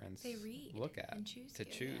birth parents They read look at and choose to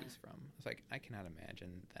to, choose from. It's like, I cannot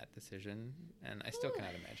imagine that decision, and I still Ooh.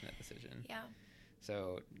 cannot imagine that decision. Yeah.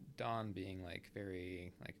 So Dawn, being like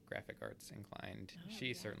very like graphic arts inclined, Oh, she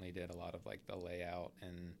yeah. certainly did a lot of like the layout,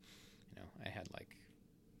 and you know, I had like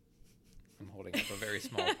I'm holding up a very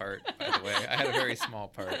small part, by the way. I had a very small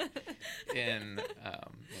part in,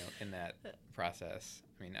 in that process.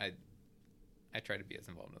 I mean, I try to be as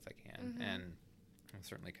involved as I can, and I've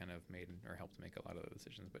certainly kind of made or helped make a lot of the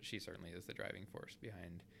decisions, but she certainly is the driving force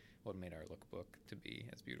behind what made our lookbook to be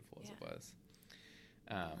as beautiful as it was.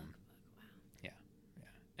 Wow. Yeah.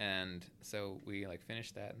 And so we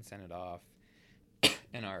finished that and sent it off,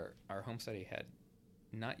 and our home study had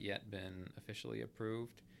not yet been officially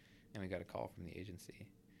approved, and we got a call from the agency.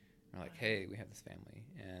 We're like, hey, we have this family.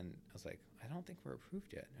 And I was like, I don't think we're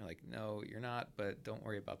approved yet. And they're like, no, you're not, but don't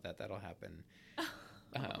worry about that. That'll happen.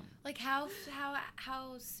 Like how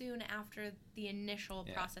soon after the initial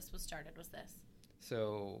process was started was this?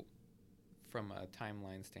 So from a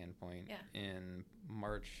timeline standpoint, in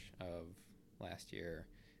March of last year,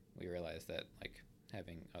 we realized that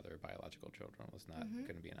having other biological children was not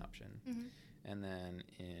going to be an option. And then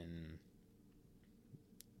in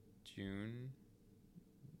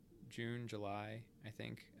July, I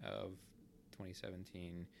think, of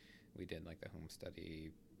 2017, we did the home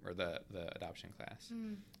study or the adoption class.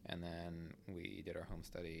 And then we did our home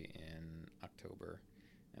study in October,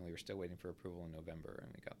 and we were still waiting for approval in November,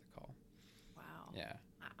 and we got the call. Wow. Yeah.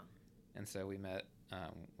 Wow. And so we met,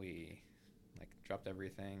 we dropped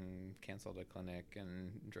everything, canceled a clinic,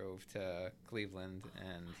 and drove to Cleveland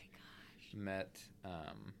and met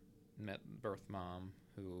birth mom,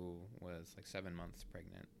 who was 7 months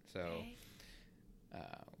pregnant. So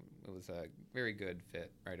it was a very good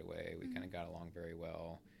fit right away. We kind of got along very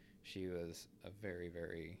well. She was a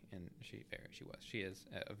she is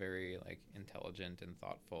a very intelligent and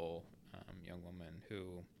thoughtful young woman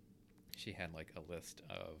who she had a list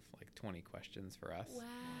of 20 questions for us. Wow.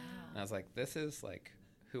 And I was like, this is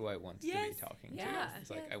who I want to be talking to.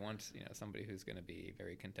 It's I want somebody who's going to be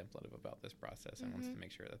very contemplative about this process and wants to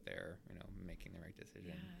make sure that they're making the right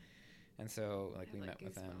decision. And so we met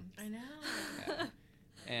with them. I know. Yeah.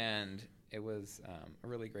 And it was a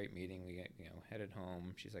really great meeting. We headed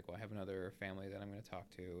home. She's like, well, I have another family that I'm going to talk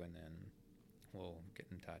to, and then we'll get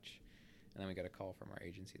in touch. And then we got a call from our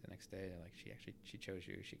agency the next day. She chose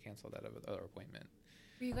you. She canceled that other appointment.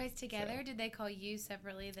 Were you guys together? So, did they call you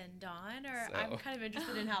separately than Dawn? Or so, I'm kind of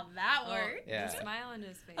interested in how that worked. Yeah. The smile on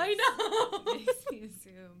his face. I know. Makes me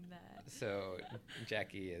assume that. So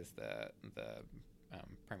Jackie is the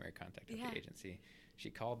primary contact at the agency. She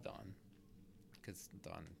called Dawn, because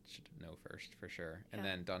Dawn should know first for sure, and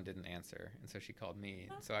then Dawn didn't answer, and so she called me.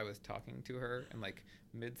 So I was talking to her, and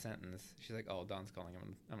mid-sentence, she's like, "Oh, Dawn's calling.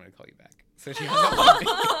 I'm going to call you back." So she hung up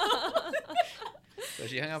on me. So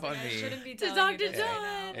she hung up on me. Shouldn't be To telling talk you to this Dawn.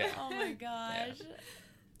 right now. Yeah. Oh my gosh.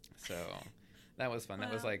 So that was fun. Wow.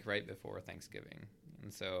 That was right before Thanksgiving,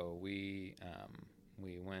 and so we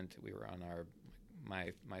went. We were on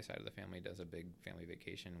my side of the family does a big family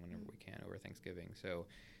vacation whenever we can over Thanksgiving. So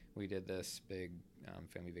we did this big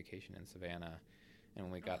family vacation in Savannah, and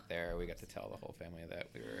when we got there, we got to tell the whole family that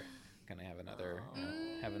we were going to have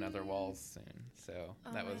another Walls soon. So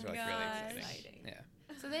that was really exciting. Yeah.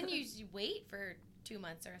 So then you wait for 2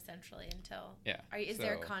 months or essentially until. Yeah. Is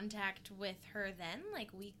there contact with her then,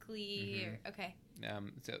 weekly? Or, okay.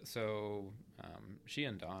 So she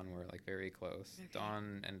and Dawn were very close. Okay.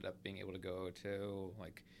 Dawn ended up being able to go to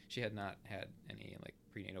she had not had any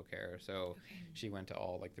prenatal care, so she went to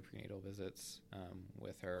all the prenatal visits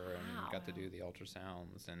with her and got to do the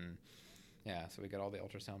ultrasounds, and so we got all the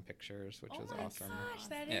ultrasound pictures, which was awesome. Oh my gosh,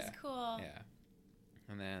 that is cool. Yeah.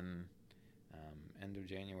 And then end of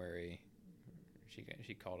January,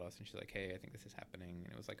 she called us and she's like, hey, I think this is happening,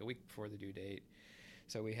 and it was a week before the due date,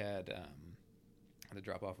 so we had to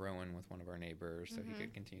drop off Rowan with one of our neighbors so he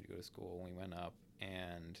could continue to go to school. We went up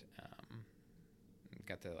and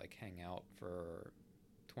got to hang out for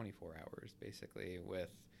 24 hours basically with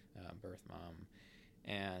birth mom,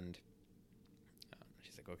 and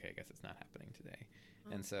she's like, okay, I guess it's not happening today.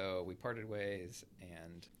 And so we parted ways,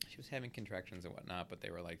 and she was having contractions and whatnot, but they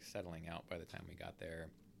were settling out by the time we got there.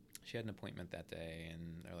 She had an appointment that day,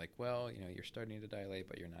 and they're like, well, you're starting to dilate,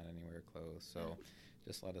 but you're not anywhere close, so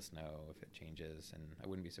just let us know if it changes, and I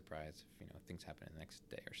wouldn't be surprised if things happen in the next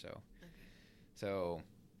day or so. Okay. So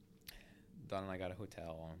Dawn and I got a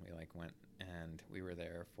hotel, and we went, and we were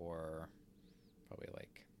there for probably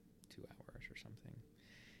 2 hours or something,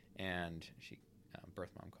 and she birth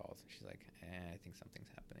mom calls, and she's like, I think something's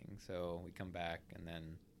happening. So we come back, and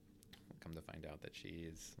then we come to find out that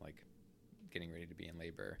she's getting ready to be in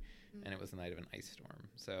labor, and it was the night of an ice storm.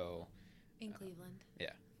 So in Cleveland.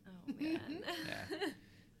 Yeah. Oh man. Yeah.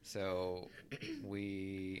 So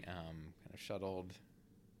we kind of shuttled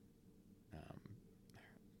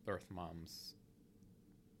birth mom's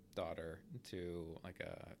daughter to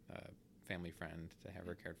a family friend to have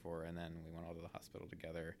her cared for, and then we went all to the hospital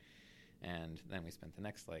together. And then we spent the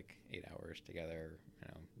next 8 hours together,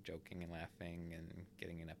 joking and laughing and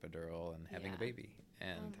getting an epidural and having a baby.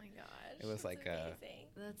 And oh my gosh, it was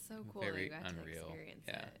that's so cool. very that you got unreal. To experience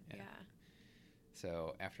it. Yeah.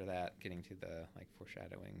 So after that, getting to the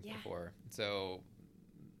foreshadowing Yeah. before. So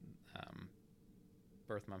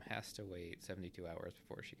birth mom has to wait 72 hours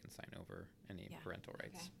before she can sign over any parental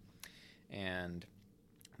rights. Okay. And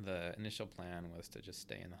the initial plan was to just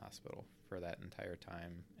stay in the hospital for that entire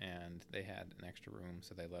time, and they had an extra room,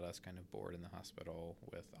 so they let us kind of board in the hospital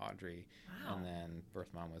with Audrey. Wow. And then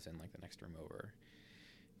birth mom was in the next room over,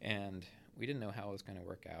 and we didn't know how it was going to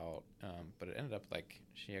work out, but it ended up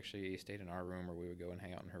she actually stayed in our room, or we would go and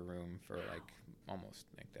hang out in her room for almost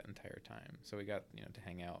that entire time. So we got to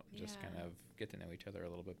hang out, just kind of get to know each other a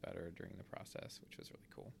little bit better during the process, which was really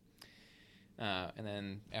cool. And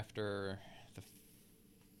then after the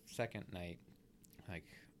second night,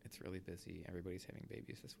 it's really busy. Everybody's having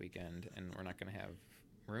babies this weekend, and we're not going to have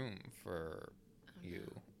room for you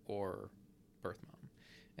or birth mom.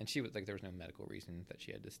 And she was there was no medical reason that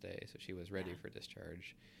she had to stay, so she was ready for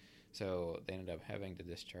discharge. So they ended up having to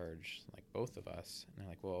discharge both of us. And they're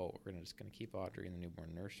like, well, we're just going to keep Audrey in the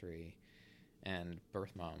newborn nursery. And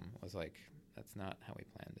birth mom was like, that's not how we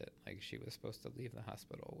planned it. She was supposed to leave the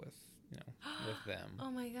hospital with with them.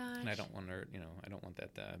 Oh my gosh. And I don't want her, I don't want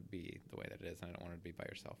that to be the way that it is, and I don't want her to be by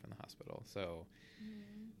herself in the hospital. So,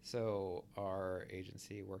 so our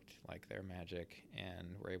agency worked their magic,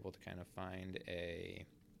 and were able to kind of find a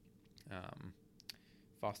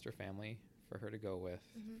foster family for her to go with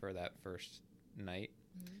for that first night,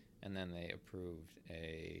 and then they approved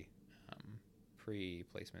a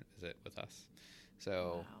pre-placement visit with us.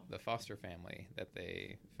 So the foster family that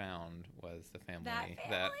they found was the family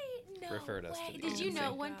that referred us to the Did you agency.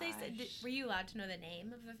 know when they said? Were you allowed to know the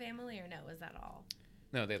name of the family, or no? Was that all?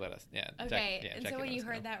 No, they let us. Yeah. Okay. And Jackie so when let you us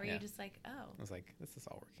heard know. that, were Yeah. you just like, oh? I was like, this is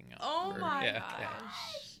all working out. Oh my yeah,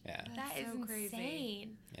 gosh. Yeah. That is so crazy.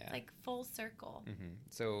 insane. Yeah. It's full circle.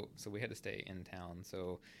 So we had to stay in town.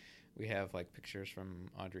 So we have pictures from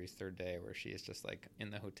Audrey's third day where she is just in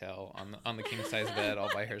the hotel on the king size bed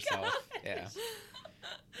all by herself. Yeah.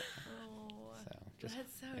 Oh, So just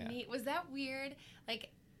that's so neat. Was that weird?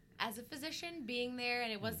 As a physician, being there,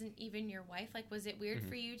 and it wasn't even your wife. Was it weird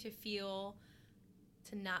for you to feel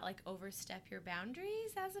to not overstep your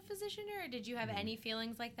boundaries as a physician, or did you have any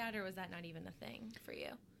feelings like that, or was that not even a thing for you?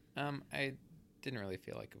 I didn't really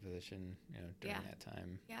feel like a physician, during that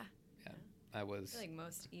time. Yeah. I was. I feel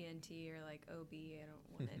most ENT or OB, I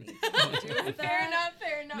don't want anything to do with that.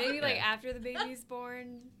 Fair enough. Maybe after the baby's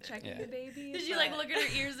born, checking the baby. Did you look at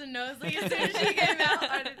her ears and nose as soon as she came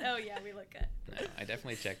out? Oh yeah, we look good. No, I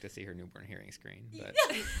definitely checked to see her newborn hearing screen, but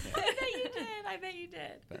I bet you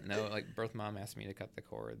did. But no, birth mom asked me to cut the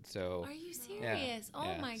cord. So are you serious?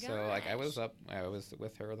 Oh my gosh. So I was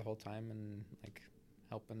with her the whole time and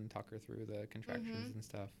helping talk her through the contractions and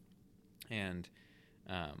stuff, and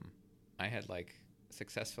I had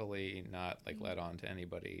successfully not led on to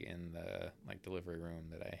anybody in the delivery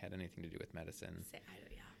room that I had anything to do with medicine.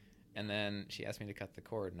 And then she asked me to cut the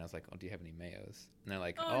cord, and I was like, "Oh, do you have any mayos?" And they're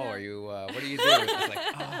like, "Oh, no. Are you? What do you do?" I was like,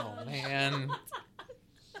 "Oh man."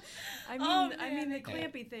 I mean the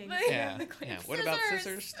clampy things. Yeah. What about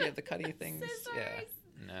scissors? Do you have the cutty things? Scissors.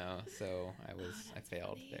 Yeah. No. So I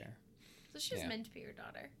failed funny. there. So she was meant to be your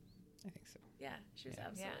daughter. I think so. Yeah, she was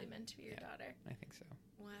absolutely meant to be your daughter. I think so.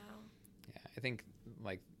 Wow. Yeah, I think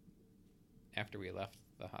after we left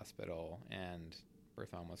the hospital and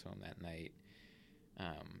birth mom was home that night,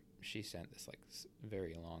 she sent this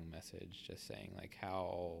very long message just saying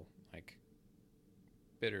how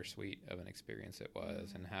bittersweet of an experience it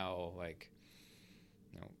was, and how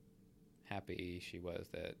happy she was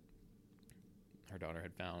that her daughter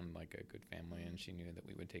had found a good family, and she knew that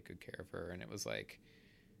we would take good care of her, and it was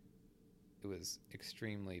it was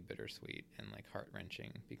extremely bittersweet and like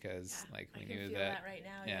heart-wrenching because like we knew that right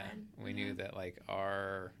now, yeah even. we knew that like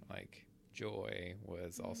our like joy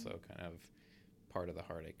was also kind of part of the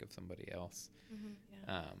heartache of somebody else.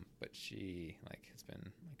 But she like has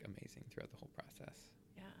been like amazing throughout the whole process.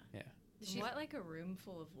 What like a room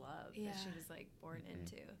full of love that she was like born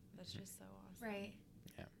into. That's just so awesome. Right.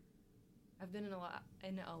 I've been in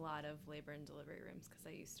a lot of labor and delivery rooms because I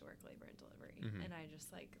used to work labor and delivery, and I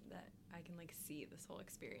just like that I can like see this whole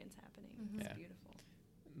experience happening. It's beautiful.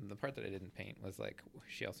 The part that I didn't paint was like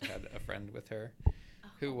she also had a friend with her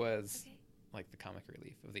who was like the comic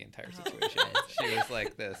relief of the entire situation. She was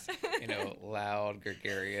like this, loud,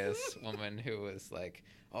 gregarious woman who was like,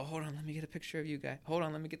 "Oh, hold on, let me get a picture of you guys. Hold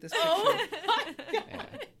on, let me get this picture." Oh my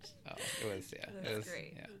gosh. It was That's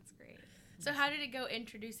great. Yeah. That's great. So how did it go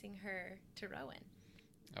introducing her to Rowan?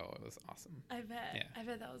 Oh, it was awesome. I bet. Yeah. I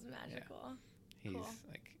bet that was magical. He's Cool.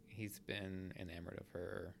 he's been enamored of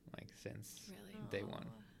her since Really? day one.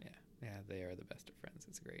 Aw. Yeah, they are the best of friends.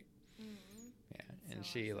 It's great. Mm-hmm. Yeah, That's and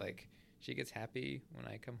so she awesome. she gets happy when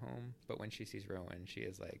I come home, but when she sees Rowan, she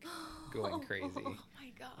is going crazy. Oh my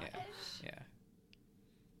gosh. Yeah,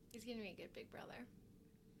 He's gonna be a good big brother.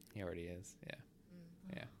 he already is. Yeah,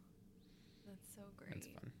 yeah, That's so great. it's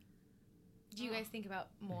fun. Do you Oh. guys think about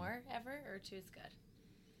more ever, or two is good?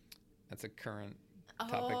 That's a current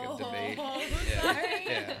topic of debate. Oh, Yeah, sorry.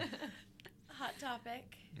 yeah. Hot topic.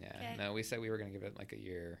 Yeah. Okay. No, we said we were going to give it a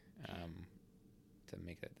year to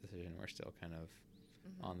make that decision. We're still kind of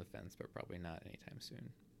Mhm. on the fence, but probably not anytime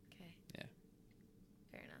soon. Okay. Yeah.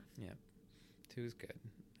 Fair enough. 2 is good.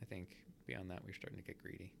 I think beyond that, we're starting to get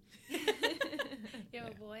greedy. You have Yeah.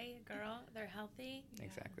 a boy, a girl, they're healthy. Yeah.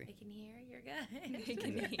 Exactly. They can hear, you're good. They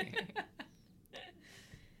can hear.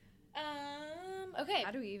 Okay.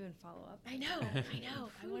 How do we even follow up? I know.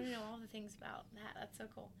 I want to know all the things about that. That's so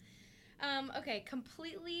cool. Okay,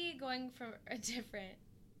 completely going from a different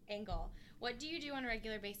angle. What do you do on a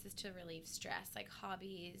regular basis to relieve stress? Like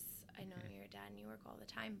hobbies. I know you're a dad and you work all the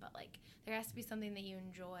time, but there has to be something that you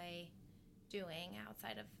enjoy doing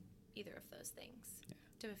outside of either of those things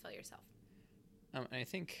to fulfill yourself. I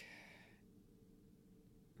think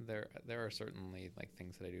there are certainly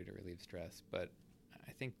things that I do to relieve stress, but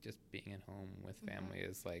I think just being at home with family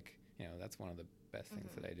is that's one of the best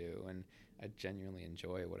things that I do, and I genuinely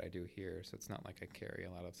enjoy what I do here. So it's not like I carry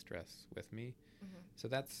a lot of stress with me. So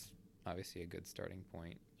that's obviously a good starting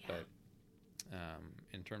point. Yeah. But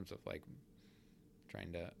in terms of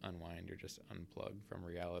trying to unwind or just unplug from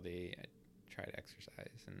reality, I try to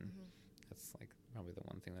exercise, and that's probably the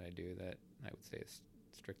one thing that I do that I would say is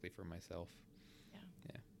strictly for myself.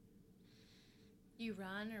 You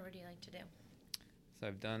run, or what do you like to do? So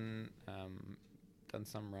I've done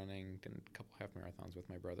some running, did a couple half marathons with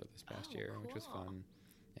my brother this past year, which was cool. fun.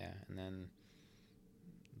 Yeah, and then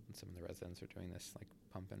some of the residents are doing this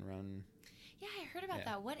pump and run. Yeah, I heard about Yeah.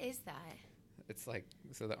 that. What is that? It's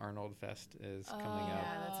so the Arnold Fest is coming yeah,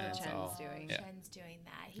 up. that's and what it's Chen's all, doing. Yeah. Chen's doing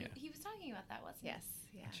that. Yeah. He was talking about that, wasn't Yes.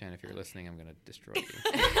 Yeah. Chen, if you're Okay. listening, I'm gonna destroy you.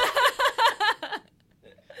 he?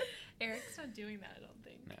 Eric's not doing that, I don't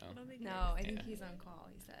think. No. I don't think No, Eric's I think Yeah. he's on call.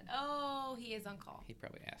 He said. Oh, he is on call. He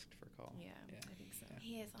probably asked for a call. Yeah, Yeah. I think so.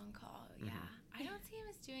 He is on call. Mhm. Yeah. I don't see him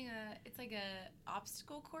as doing it's like a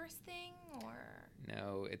obstacle course thing, or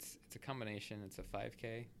No, it's a combination. It's a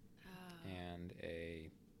 5K and a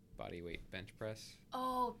body weight bench press.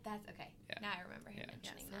 Oh, that's okay. Yeah. Now I remember him Yeah. Yeah,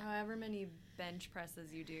 mentioning so that. however many bench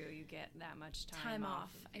presses you do, you get that much Time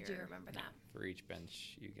off. of I do your- remember that. For each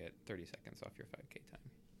bench, you get 30 seconds off your 5K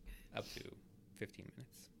time, up to 15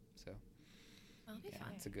 minutes. So That'll be yeah,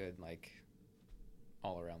 fun. it's a good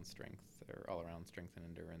all-around strength and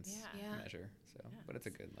endurance Yeah. measure. So, Yeah, but it's a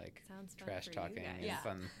good Sounds fun trash for you talking guys. and Yeah.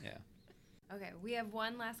 fun. Yeah. Okay, we have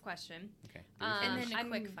one last question. Okay. And then a I'm-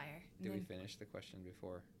 quick fire. Did we then- finish the question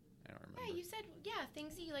before? I don't remember. Yeah, you said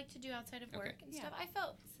things that you like to do outside of work Okay. and Yeah. stuff. I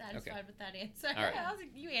felt satisfied with that answer. All right. I was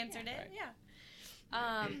like, you answered Yeah. it. Right.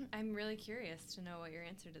 Yeah. I'm really curious to know what your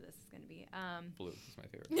answer to this is going to be. Blue is my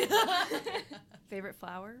favorite. Favorite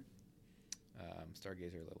flower?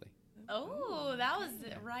 Stargazer lily. Oh, that was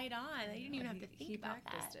okay. right on. You didn't even have to He think about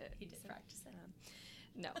practiced that. it. He He did said- practice it.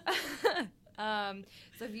 No.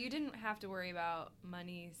 So if you didn't have to worry about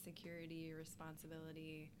money, security,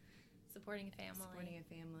 responsibility, Supporting a family. supporting a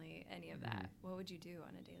family, any of Mhm. that, what would you do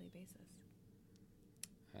on a daily basis?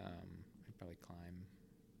 I'd probably climb.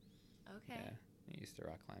 Okay. Yeah. I used to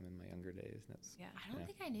rock climb in my younger days. That's Yeah. I don't Yeah.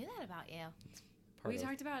 think I knew that about you. part We of.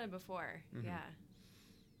 talked about it before. Mhm. Yeah.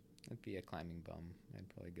 I'd be a climbing bum. I'd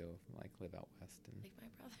probably go live out west, and Like my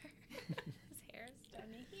brother. His hair is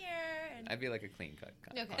down to here. And I'd be like a clean cut.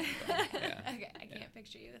 okay. climbing bum. Yeah. Okay. I Yeah. can't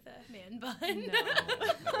picture you with a man bun. No.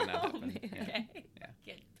 That would not Oh, happen. man. Yeah. Okay. Yeah.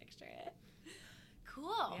 Can't picture it.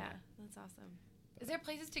 Cool. Yeah, that's awesome. Is there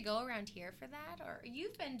places to go around here for that? Or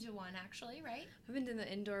you've been to one actually, right? I've been to the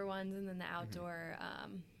indoor ones and then the outdoor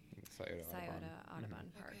Scioto Scioto Audubon.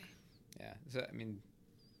 Audubon Park. Yeah. So I mean,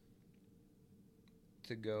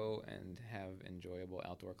 to go and have enjoyable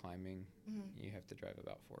outdoor climbing, Mhm. you have to drive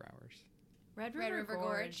about 4 hours. Red Red River River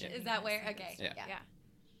Gorge. I Is think that that's where? the Okay. good Yeah. stuff. Yeah.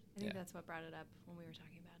 I think Yeah. that's what brought it up when we were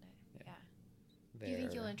talking about it. Yeah. Yeah. Do you think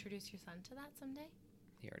There- you'll introduce your son to that someday?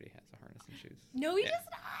 He already has a harness and shoes. No, he Yeah. does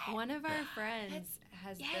not. One of our Yeah. friends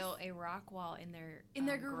has yes. built a rock wall in their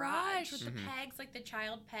garage with the Mhm. pegs, like the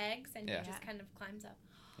child pegs, and Yeah. he just Yeah. kind of climbs up.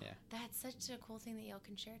 Yeah. That's such a cool thing that y'all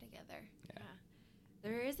can share together. Yeah.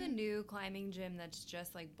 There is a new climbing gym that's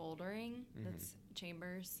just like bouldering. That's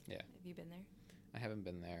Chambers. Yeah. Have you been there? I haven't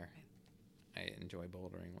been there. I enjoy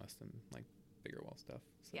bouldering less than like bigger wall stuff.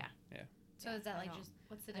 So, Yeah. Yeah. So is that I like don't- just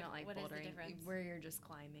what's the I don't like what is the bouldering difference? where you're just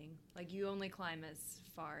climbing. Like you only climb as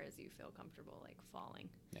far as you feel comfortable, like falling.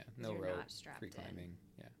 Yeah. 'Cause No you're rope. not strapped Free in. climbing.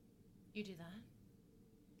 Yeah. You do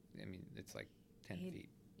that? I mean, it's like 10 He- feet.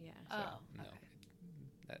 Yeah. So, Oh, no. okay.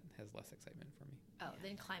 That has less excitement for me. Oh,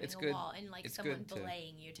 then climbing It's a good- wall and like it's someone good to-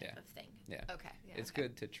 belaying you type yeah. of thing. Yeah. Okay. Yeah. It's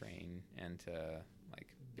good to train and to like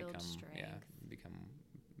Build become strength.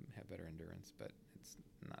 have better endurance, but it's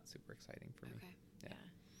not super exciting for me. Okay. Yeah.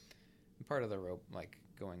 And part of the rope, like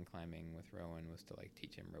going climbing with Rowan, was to like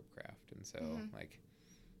teach him rope craft, and so Mhm. like,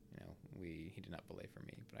 you know, he did not belay for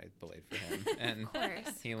me, but I belayed for him, and Of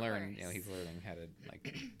course. he of learned. You know, course. he's learning how to like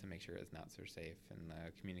to make sure his knots are safe, and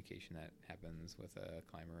the communication that happens with a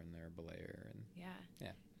climber and their belayer, and Yeah.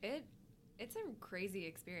 Yeah. It's a crazy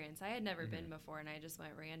experience. I had never been Mhm. before, and I just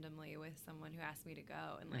went randomly with someone who asked me to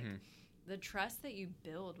go, and like Mhm. the trust that you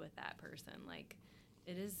build with that person, like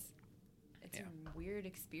it's Yeah. a weird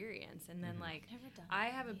experience. And then Mhm. like Never done I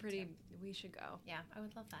it. have a Need pretty. to. We should go. Yeah, I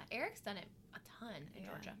would love that. Eric's done it a ton in Yeah.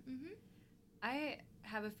 Georgia. Mm-hmm. I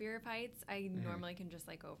have a fear of heights. I Mhm. normally can just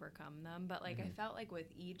like overcome them, but like I Mhm. felt like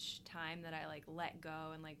with each time that I like let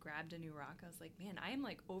go and like grabbed a new rock, I was like, man, I am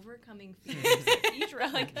like overcoming fears. Like, each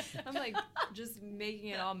rock, like I'm like just making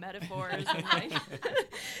it all metaphors. And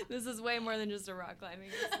like this is way more than just a rock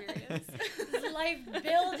climbing experience. This is life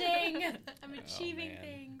building. I'm achieving man.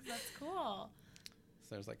 things. That's cool.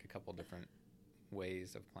 So there's like a couple different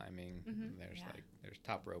ways of climbing. Mhm. There's Yeah. there's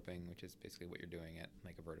top roping, which is basically what you're doing at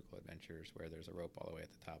like a vertical adventures, where there's a rope all the way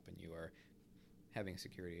at the top and you are having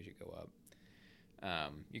security as you go up.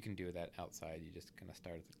 You can do that outside. You just kind of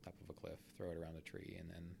start at the top of a cliff, throw it around a tree, and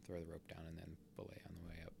then throw the rope down and then belay on the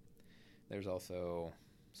way up. There's also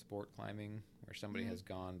sport climbing, where somebody has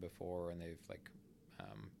gone before and they've like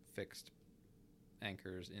fixed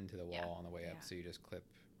anchors into the wall Yeah. on the way up, Yeah. so you just clip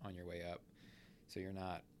on your way up. So you're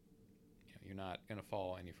not going to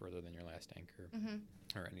fall any further than your last anchor,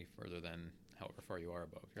 Mm-hmm. or any further than however far you are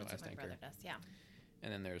above your That's last what my anchor. brother does. Yeah.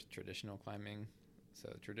 And then there's traditional climbing.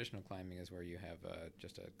 So traditional climbing is where you have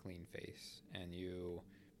just a clean face, and you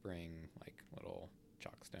bring like little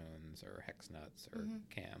chalk stones or hex nuts or Mhm.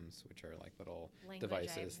 cams, which are like little Language,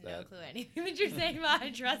 devices I have no that clue anything that you're saying about.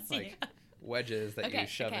 I trust like you. wedges that Okay, you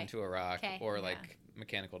shove okay. into a rock, Okay, or yeah. like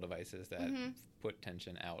mechanical devices that Mhm. put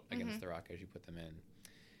tension out against Mhm. the rock as you put them in.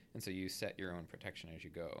 And so you set your own protection as you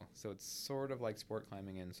go. So it's sort of like sport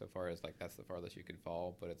climbing insofar as like that's the farthest you can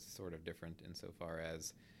fall, but it's sort of different insofar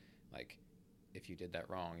as like if you did that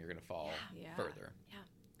wrong, you're going to fall Yeah. further. Yeah.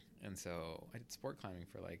 And so I did sport climbing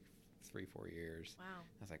for like 3-4 years. Wow.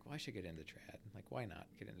 I was like, well, I should get into trad. Like, why not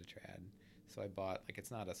get into trad? So I bought, like, it's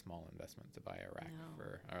not a small investment to buy a rack No.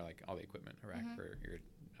 or like all the equipment, a rack Mhm. for your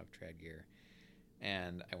of trad gear.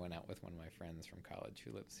 And I went out with one of my friends from college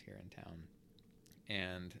who lives here in town.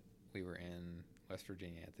 And we were in West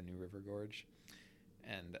Virginia at the New River Gorge.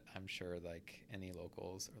 And I'm sure, like, any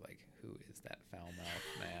locals are like, who is that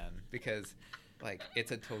foul-mouthed man? Because, like,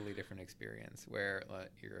 it's a totally different experience where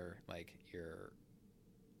you're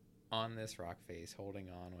on this rock face holding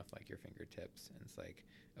on with, like, your fingertips. And it's like,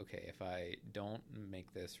 okay, if I don't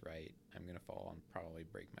make this right, I'm going to fall and probably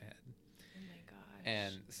break my head. Oh my gosh.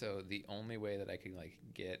 And so the only way that I could, like,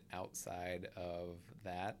 get outside of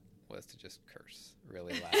that was to just curse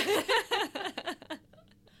really loud.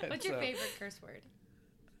 What's your So- favorite curse word?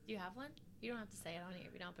 Do you have one? You don't have to say it on here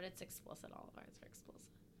if you don't, but it's explicit. All of ours are explicit.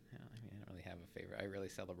 Yeah, I mean, I don't really have a favorite. I really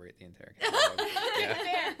celebrate the entire catalog. Yeah.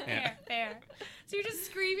 Fair, Yeah. fair. So you're just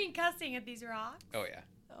screaming, cussing at these rocks? Oh, yeah.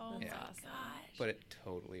 Oh That's my awesome. gosh. But it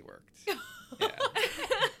totally worked. Yeah.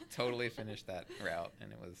 Totally finished that route,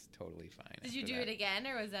 and it was totally fine. Did you after do that. it again,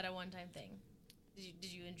 or was that a one-time thing?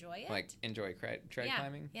 Did you enjoy it? Like, enjoy tread Yeah,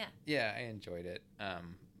 climbing? yeah. Yeah, I enjoyed it.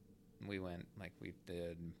 We went, like, we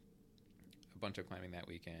did a bunch of climbing that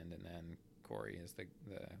weekend, and then Corey is the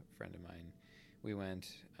friend of mine. We went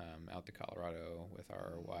out to Colorado with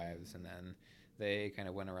our wives, and then they kind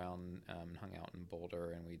of went around and hung out in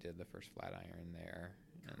Boulder, and we did the first Flatiron there.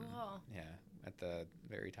 And, Cool. yeah, at the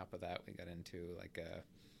very top of that, we got into, like, a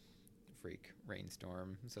freak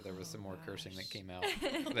rainstorm, so there was some more cursing that gosh. came out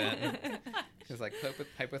then. Because, like,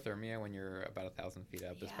 hypothermia when you're about 1,000 feet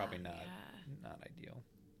up is Yeah, probably yeah. not ideal.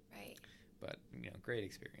 Right. But, great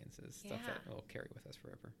experiences, stuff Yeah. that will carry with us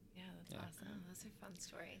forever. Yeah, that's Yeah. Oh, awesome. those are fun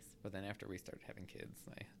stories. But then after we started having kids,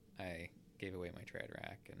 I gave away my trad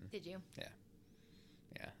rack, and Did you? yeah,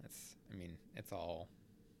 it's all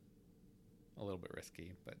a little bit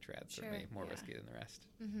risky, but trad's certainly Sure, more yeah. risky than the rest.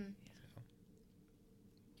 Mm-hmm. So,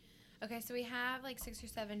 Okay, so we have like 6 or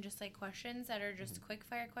 7 just like questions that are just quick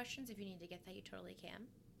fire questions. If you need to get that, you totally can.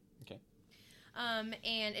 Okay.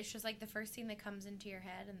 And it's just like the first thing that comes into your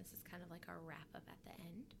head, and this is kind of like our wrap up at the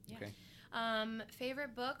end. Yeah. Okay.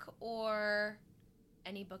 Favorite book or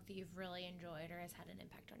any book that you've really enjoyed or has had an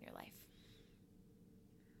impact on your life?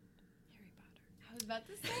 Harry Potter. I was about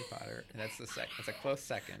to say Harry Potter. That's that's a close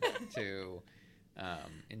second to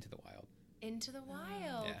Into the Wild. Into the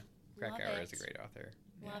Wild. Yeah. Love Krakauer is a it. great author.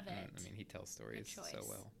 Love Yeah, it. I mean, he tells stories so choice.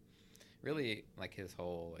 well. Really, like his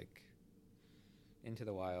whole like Into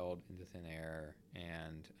the Wild, Into Thin Air,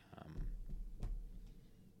 and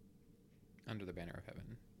Under the Banner of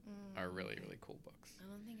Heaven are really, really cool books. I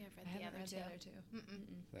don't think I've read I the haven't other read two. the other two.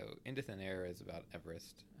 Mm-mm. So Into Thin Air is about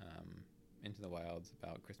Everest. Into the Wild's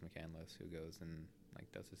about Chris McCandless, who goes and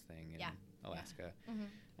like does his thing in Yeah. Alaska.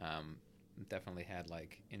 Mhm. Definitely had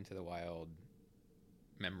like Into the Wild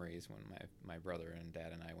memories when my brother and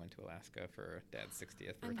dad and I went to Alaska for Dad's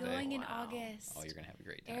 60th I'm birthday. going in Wow. August. Oh, you're gonna have a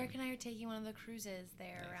great time. Eric and I are taking one of the cruises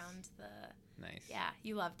there Nice. around the. Nice. Yeah,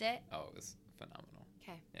 you loved it. Oh, it was phenomenal.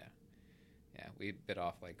 Okay. Yeah, we bit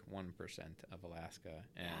off like 1% of Alaska,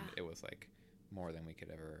 and Yeah. it was like more than we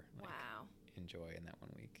could ever like, Wow, enjoy in that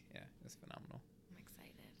one week. Yeah, it was phenomenal. I'm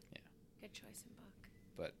excited. Yeah. Good choice in book.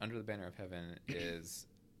 But Under the Banner of Heaven is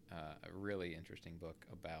a really interesting book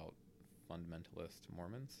about fundamentalist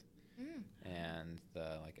Mormons Mm. and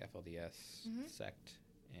the like FLDS Mhm. sect,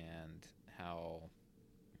 and how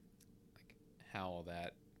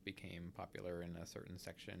that became popular in a certain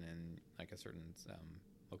section in like a certain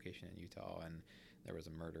location in Utah, and there was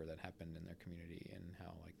a murder that happened in their community, and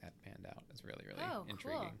how like that panned out. It's really, really Oh,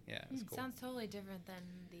 intriguing. cool. Yeah, it's cool. Sounds totally different than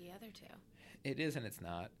the other two. It is and it's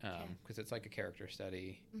not, Okay. because it's like a character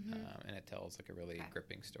study, Mhm. and it tells like a really Okay.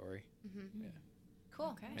 gripping story. Mm-hmm. Yeah.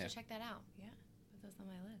 Cool. Okay. I Yeah. should check that out. Put those on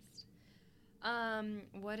my list.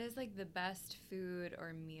 What is like the best food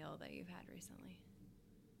or meal that you've had recently?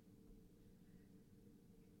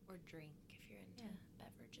 Or drink if you're into Yeah.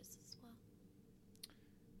 beverages as well.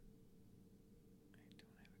 I don't have a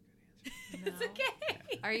good answer. It's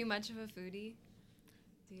okay. Are you much of a foodie?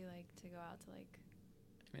 Do you like to go out to like?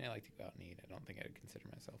 I mean, I like to go out and eat. I don't think I'd consider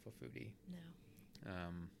myself a foodie. No.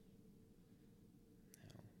 No.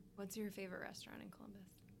 What's your favorite restaurant in Columbus?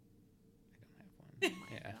 I don't have one.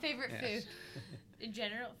 Yeah. Favorite Yeah. food in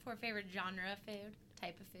general, for favorite genre of food,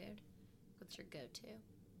 type of food. What's your go-to?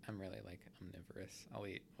 I'm really like omnivorous. I'll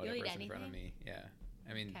eat You'll whatever's eat in front of anything? me. Yeah.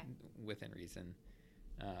 I mean, Okay. within reason.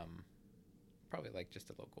 Probably like just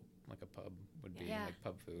a local, like a pub would be, Yeah. like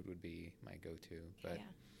pub food would be my go-to. But Yeah.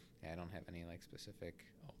 yeah, I don't have any like specific,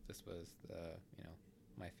 oh, this was the,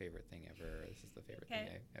 my favorite thing ever. This is the favorite thing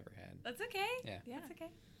Okay. I ever had. That's okay. Yeah. Yeah. That's okay.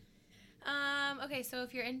 Okay, so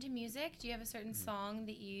if you're into music, do you have a certain song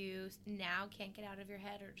that you now can't get out of your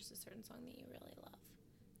head, or just a certain song that you really love?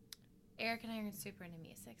 Eric and I are super into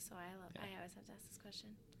music, so I always have to ask this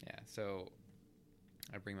question. Yeah, so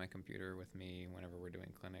I bring my computer with me whenever we're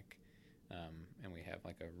doing clinic, and we have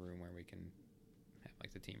like a room where we can have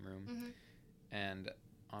like the team room. Mm-hmm. And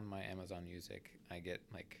on my Amazon Music, I get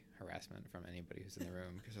like harassment from anybody who's in the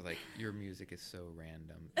room because they're like, your music is so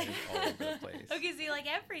random. It is all over the place. Okay, so you like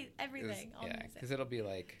everything. All Yeah, music. because it'll be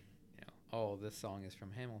like, oh, this song is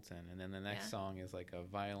from Hamilton, and then the next Yeah. song is like a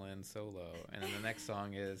violin solo, and then the next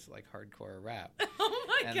song is like hardcore rap. Oh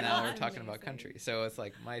my And god. now we're talking about Amazing. country. So it's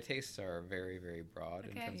like my tastes are very, very broad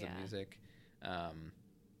in Okay. terms Yeah. of music.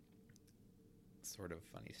 Sort of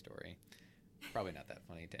funny story. Probably not that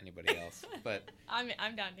funny to anybody else, but I'm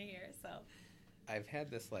down to hear. So I've had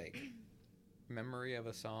this like memory of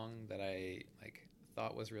a song that I like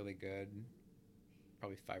thought was really good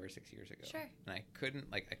probably 5 or 6 years ago. Sure. And I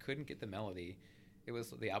couldn't get the melody. It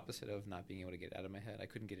was the opposite of not being able to get it out of my head. I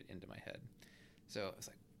couldn't get it into my head. So I was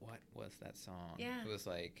like, what was that song? Yeah. It was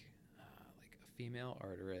like a female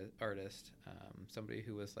artist, somebody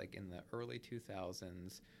who was like in the early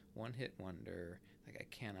 2000s, one-hit wonder. Like I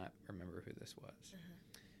cannot remember who this was.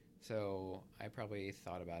 So I probably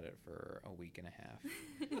thought about it for a week and a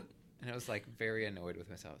half. And I was like very annoyed with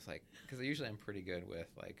myself. It's like, because usually I'm pretty good with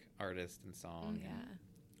like artists and song.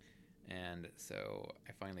 Yeah. And so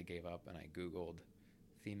I finally gave up and I Googled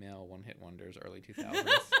female one-hit wonders early 2000s.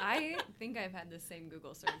 I think I've had the same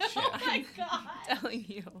Google search. Oh my God. I'm telling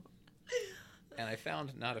you. And I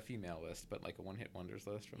found not a female list, but like a one-hit wonders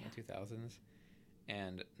list from Yeah. the 2000s.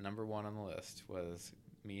 And number one on the list was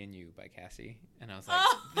Me and You by Cassie. And I was like,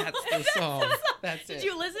 that's the song. That's it. Did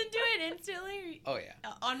you listen to it instantly? Oh, yeah.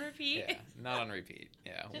 On repeat? Yeah, not on repeat.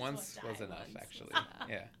 Yeah, Just once one was time, enough, once was actually. enough.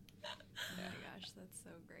 Yeah. Oh my gosh, that's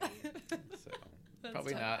so great. So That's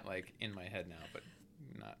probably so not bad. like in my head now, but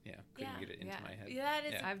not, couldn't Yeah. get it into my head. Yeah, that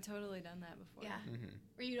is. Yeah. I've totally done that before. Yeah. Mm-hmm.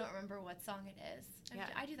 Where you don't remember what song it is. Yeah.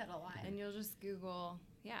 I do that a lot. And you'll just Google,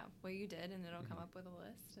 what you did, and it'll come Mhm. up with a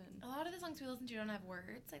list. And A lot of the songs we listen to don't have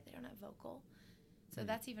words, like they don't have vocal. So Mhm.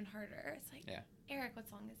 that's even harder. It's like, Yeah. Eric, what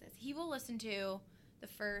song is this? He will listen to the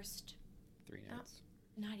first, 3 Oh. notes.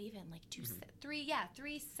 not even like Mhm.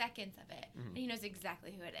 3 seconds of it. Mhm. And he knows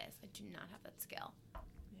exactly who it is. I do not have that skill.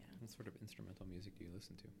 What sort of instrumental music do you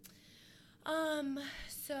listen to?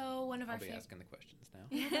 So one of I'll our be favorites. asking the questions now.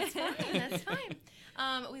 Yeah, that's fine. That's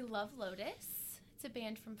fine. We love Lotus. It's a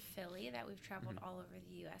band from Philly that we've traveled Mhm. all over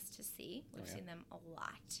the U.S. to see. We've Oh, yeah. seen them a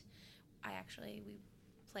lot. We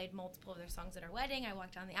played multiple of their songs at our wedding. I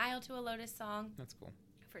walked down the aisle to a Lotus song. That's cool.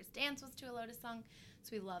 Our first dance was to a Lotus song,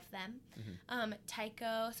 so we love them. Mhm.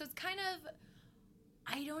 Tycho. So it's kind of,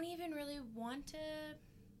 I don't even really want to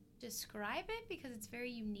describe it because it's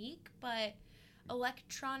very unique, but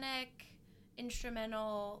electronic,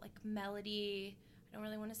 instrumental, like melody. I don't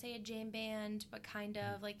really want to say a jam band, but kind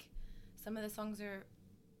of like some of the songs are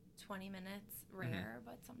 20 minutes, rare,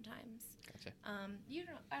 but sometimes. Gotcha.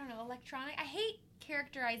 I don't know, electronic. I hate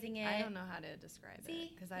characterizing it. I don't know how to describe See? it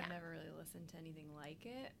because I've Yeah. never really listened to anything like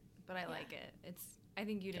it, but I Yeah. like it. I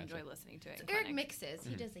think you'd Gotcha. enjoy listening to it. So in Eric clinic. mixes.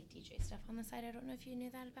 He Mhm. does like DJ stuff on the side. I don't know if you knew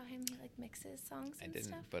that about him. He like mixes songs I and didn't,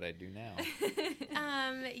 stuff. but I do now.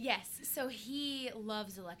 Yes. So he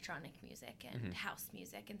loves electronic music and Mhm. house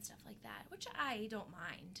music and stuff like that, which I don't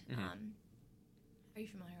mind. Mhm. Are you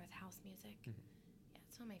familiar with house music? Mhm. Yeah,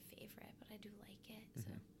 it's not my favorite, but I do like it. So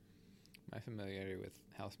Mhm. My familiarity with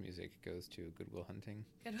house music goes to Good Will Hunting.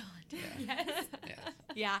 good one. Yeah. Yes. Yes.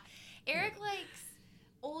 Yeah. Eric likes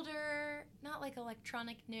older, not like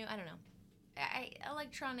electronic new. I don't know.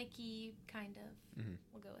 Electronic-y kind of. Mhm.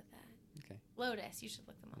 We'll go with that. Okay. Lotus. You should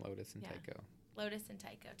look them up. Lotus and Yeah. Tycho. Lotus and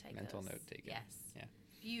Tycho. Tycho's. Mental note taken. Yes. Yeah.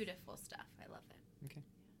 Beautiful stuff. I love it. Okay.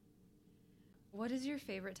 What is your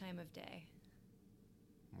favorite time of day?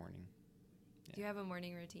 Morning. Do you have a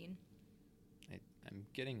morning routine? I'm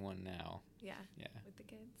getting one now. Yeah, Yeah. with the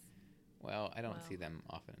kids. Well, I don't Wow. see them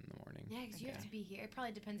often in the morning. Yeah, because you have Okay. to be here. It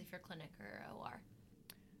probably depends if you're clinic or OR.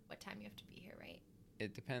 What time you have to be here, right?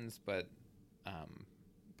 It depends, but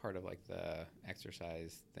part of like the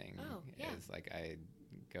exercise thing Oh, yeah. is like I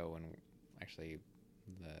go and actually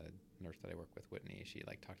the nurse that I work with, Whitney, she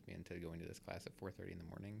like talked me into going to this class at 4:30 in the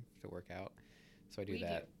morning to work out. So I do We do.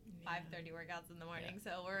 that. 5:30 workouts in the morning,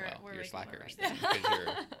 so we're Well, you're making one slackers right then, now. because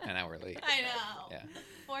you're an hour late. I know. Yeah.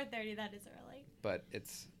 4:30. That is early. But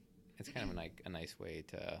it's kind of like a nice way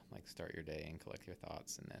to like start your day and collect your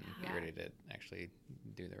thoughts and then Yeah. get ready to actually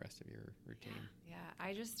do the rest of your routine. Yeah,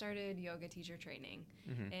 I just started yoga teacher training,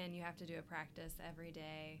 Mm-hmm. and you have to do a practice every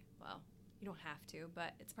day. Well, you don't have to,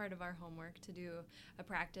 but it's part of our homework to do a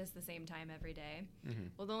practice the same time every day. Mm-hmm.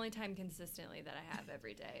 Well, the only time consistently that I have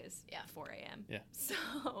every day is Yeah. 4 a.m. Yeah. So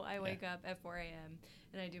I wake up at 4 a.m.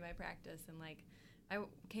 and I do my practice, and like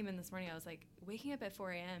came in this morning, I was like, waking up at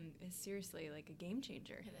 4 a.m. is seriously like a game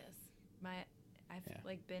changer. It is. I've Yeah.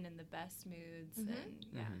 like been in the best moods, Mhm. and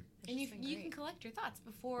yeah, Mhm. it's And you just been can great. collect your thoughts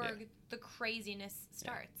before Yeah. the craziness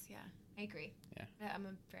starts. Yeah. I agree. Yeah. I'm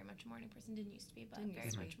a very much a morning person. Didn't used to be, but Didn't very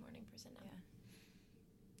used to much be. morning person now.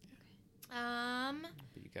 Yeah.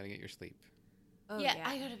 But you got to get your sleep. Oh, yeah,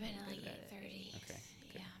 I go to bed at like Go to bed at 8:30. Okay, good.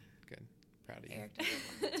 Yeah. Good. Proud of you. Eric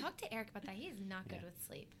doesn't. Talk to Eric about that. He is not good Yeah. with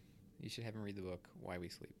sleep. You should have him read the book Why We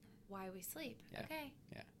Sleep. Why we sleep. Yeah. Okay.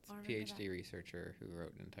 Yeah, it's I'll a remember PhD researcher who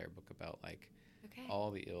wrote an entire book about like Okay. all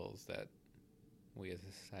the ills that we as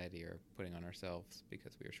a society are putting on ourselves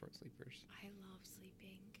because we are short sleepers. I love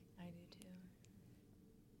sleeping. I do too.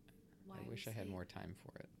 Why I we wish I had sleep. more time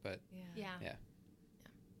for it, but Yeah. Yeah.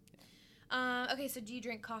 Okay, so do you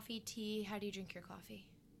drink coffee, tea? How do you drink your coffee?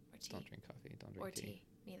 Or tea? don't drink coffee, don't Or drink tea,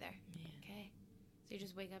 tea. Neither. Yeah. Okay. So you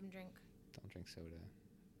just wake up and drink don't drink soda,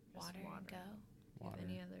 water, and water. go. Do you water, have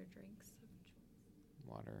any other drinks?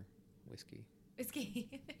 water, whiskey. Whiskey.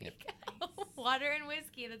 There you Yep. go. Water and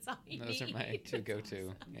whiskey. That's all you Those need. are my two That's go-to.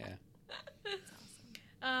 awesome. Yeah, That's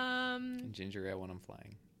awesome. and ginger ale when I'm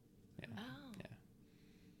flying. Yeah. Oh. Yeah.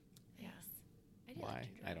 Yes. I do Why? like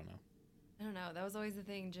ginger I ale. don't know. I don't know. That was always the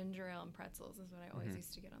thing. Ginger ale and pretzels is what I always Mhm.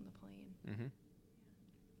 used to get on the plane. Mm-hmm.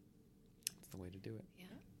 That's the way to do it. Yeah.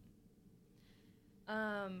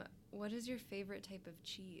 What is your favorite type of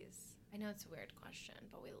cheese? I know it's a weird question,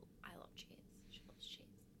 but I love cheese. She loves cheese.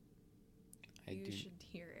 I You do. should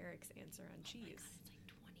hear Eric's answer on Oh my cheese. God, it's like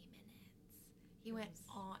 20 minutes. He went Yes.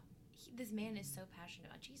 on. This man is so passionate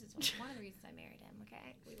about cheese. It's one of the reasons I married him.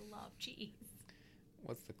 Okay, we love cheese.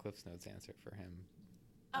 What's the Cliff's Notes answer for him?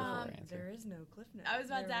 before I Um, answer. There is no Cliff Note. I was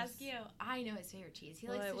about to There ask you. I know his favorite cheese. He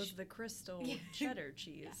Well, likes it the was the crystal Yeah. cheddar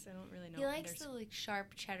cheese. I don't really know. he likes There's the like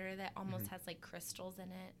sharp cheddar that almost Mhm. has like crystals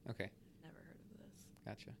in it. Okay, never heard of this.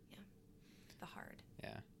 gotcha. The hard.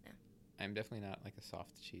 Yeah. Yeah. I'm definitely not like a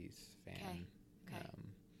soft cheese fan. Okay.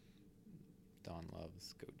 Dawn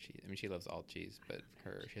loves goat cheese. I mean, she loves all cheese, but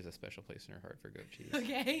she has a special place in her heart for goat cheese.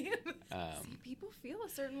 Okay. See, people feel a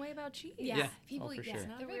certain way about cheese. yeah. Yeah. People Oh, for eat sure. It's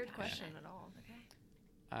not They're a very weird question passionate. at all. Okay.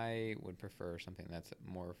 I would prefer something that's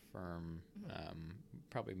more firm,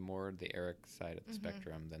 probably more the Eric side of the Mhm.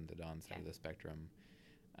 spectrum than the Dawn side Okay. of the spectrum.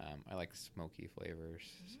 I like smoky flavors,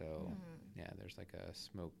 so Mm. yeah, there's like a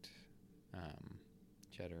smoked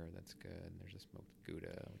cheddar that's good. There's a smoked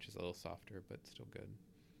Gouda, which is a little softer but still good.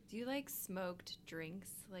 Do you like smoked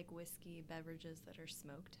drinks, like whiskey beverages that are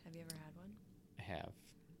smoked? Have you ever had one? I have.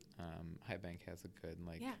 High Bank has a good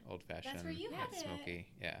Yeah. old fashioned That's where you had it.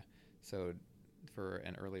 smoky. Yeah. So for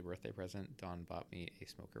an early birthday present, Dawn bought me a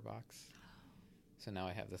smoker box. So now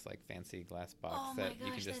I have this like fancy glass box Oh my that you can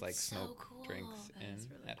gosh, just like that's so smoke cool. drinks That in is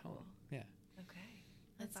really at cool. home. Yeah. Okay.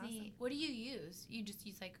 That's awesome. neat. What do you use? You just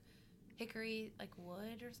use like hickory, like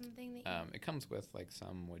wood or something? That you It comes with like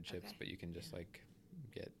some wood chips, Okay. but you can just like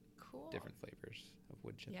get cool. different flavors of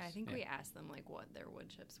wood chips. Yeah, I think we asked them like what their wood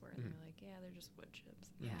chips were, and Mhm. they're like, yeah, they're just wood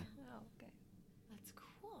chips. Yeah. Oh, okay. That's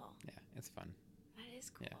cool. Yeah, it's fun. That is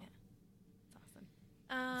cool. Yeah. It's awesome.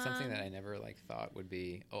 It's something that I never like thought would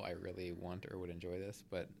be, oh, I really want or would enjoy this,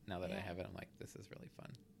 but now that I Yeah. have it, I'm like, this is really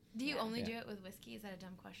fun. Do you Yeah. only Yeah. do it with whiskey? Is that a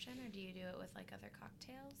dumb question, or do you do it with like other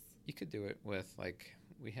cocktails? You could do it with like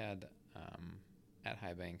we had at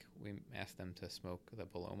High Bank. We asked them to smoke the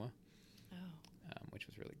Paloma, Oh, which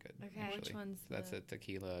was really good. Okay. actually. which one's So that's the- a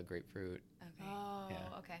tequila, grapefruit, okay. Oh,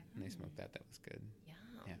 Yeah. okay. and they smoked that. That was good. Yum.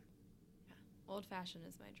 Yeah. Old fashioned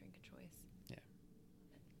is my drink of choice.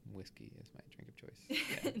 Whiskey is my drink of choice.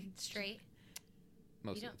 Yeah, Straight.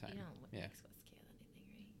 most you of the time. You don't Yeah. mix whiskey with anything,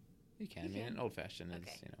 right? You can. You I mean, can. an old fashioned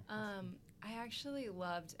Okay. is, I actually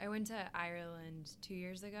loved. I went to Ireland 2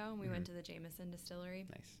 years ago, and we went Mhm. to the Jameson Distillery.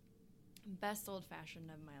 nice. Best old fashioned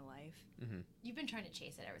of my life. Mm-hmm. You've been trying to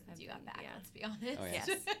chase it ever since I've you got been- back. yeah. Let's be honest. Oh, yeah.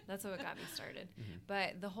 Yes, that's what got me started. Mhm.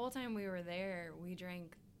 But the whole time we were there, we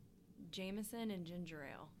drank Jameson and ginger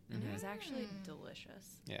ale, and it was actually Mm.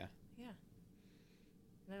 delicious. Yeah. Yeah.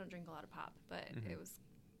 And I don't drink a lot of pop, but Mhm. it's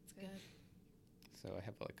good. Good. So I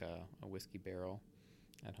have like a whiskey barrel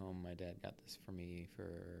at home. My dad got this for me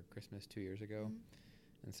for Christmas 2 years ago, Mhm.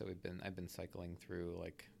 and so I've been cycling through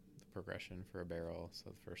like the progression for a barrel. So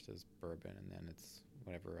the first is bourbon, and then it's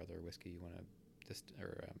whatever other whiskey you want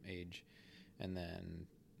to age, and then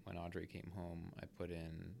when Audrey came home, I put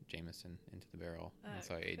in Jameson into the barrel, and Oh,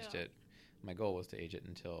 so I aged cool. it. My goal was to age it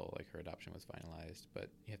until like her adoption was finalized, but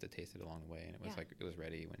you have to taste it along the way, and it was Yeah. like it was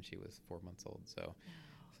ready when she was 4 months old. So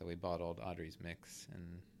we bottled Audrey's mix,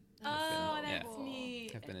 and Oh, I've been- that's cool.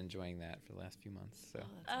 neat. I've been enjoying that for the last few months. So Oh,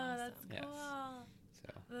 that's Oh, that's awesome. Yes. cool.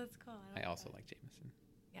 so That's cool. I also like Jameson.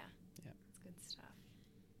 It's good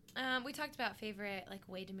stuff. We talked about favorite like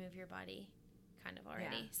way to move your body, kind of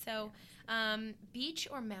already. Yeah. So, beach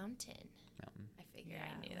or mountain? Mountain. I figure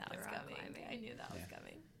Yeah, I knew that the was rock coming. climbing. I knew that was Yeah.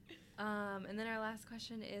 coming. And then our last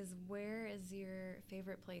question is, where is your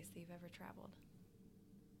favorite place that you've ever traveled?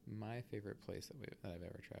 My favorite place that I've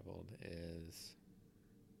ever traveled is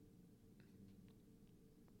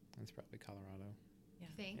it's probably Colorado. You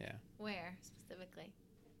think? Yeah, Where specifically?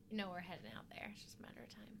 You know we're heading out there. It's just a matter of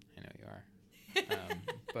time. I know you are.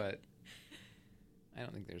 But I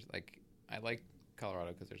don't think there's like I like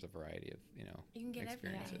Colorado because there's a variety of You can get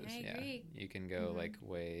experiences. everything. I yeah, agree. you can go Mhm. like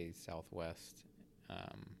way southwest,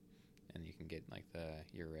 and you can get like the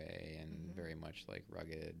Ouray and Mhm. very much like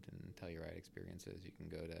rugged and Telluride experiences. You can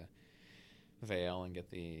go to Vail and get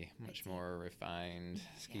the much see. more refined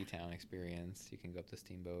ski Yeah. town experience. You can go up to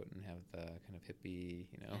Steamboat and have the kind of hippie,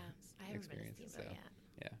 Yeah, I haven't been to experiences. Steamboat So,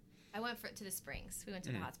 yet. yeah. I went to the Springs. We went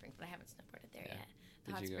to the Mhm. hot springs, but I haven't snowboarded there Yeah. yet. The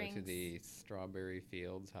Did hot you go springs, to the Strawberry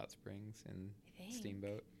Fields Hot Springs in I think.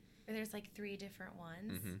 Steamboat? Where there's like 3 different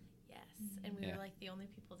ones. Mm-hmm. Yes, and we Yeah. were like the only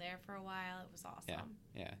people there for a while. It was awesome.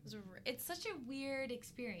 Yeah. It's such a weird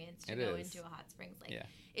experience to It go is. into a hot springs. Like Yeah.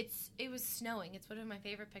 it was snowing. It's one of my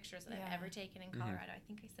favorite pictures that I've Yeah. ever taken in Mhm. Colorado. I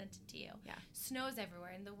think I sent it to you. Yeah. Snows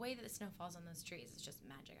everywhere, and the way that the snow falls on those trees is just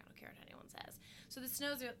magic. I don't care what anyone says. So the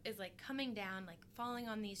snow is like coming down, like falling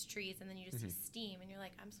on these trees, and then you just see Mhm. steam, and you're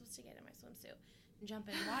like, I'm supposed to get in my swimsuit and jump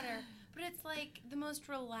in water, but it's like the most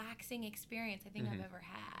relaxing experience I think I've Mhm. ever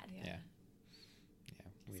had. Yeah.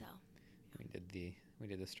 We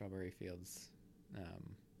did the Strawberry Fields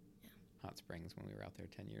hot springs when we were out there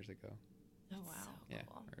 10 years ago. Oh, It's wow. so Yeah.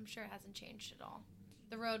 cool. I'm sure it hasn't changed at all.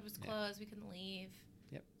 The road was Yeah. closed. We couldn't leave.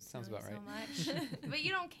 Yep, sounds about right. So much. But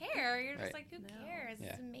you don't care. You're just Right. like, who No. cares? Yeah.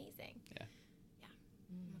 It's amazing. Yeah. Yeah.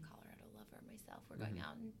 I'm a Colorado lover myself. We're going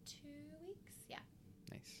out in 2 weeks. Yeah.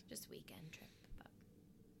 Nice. Just weekend trip. But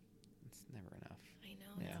It's never enough. I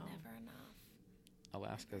know Yeah. it's never enough.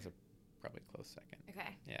 Alaska's a probably close second.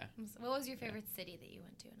 Okay. Yeah. What was your favorite city that you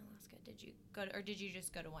went to in Alaska? Did you go to, or did you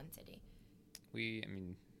just go to one city? We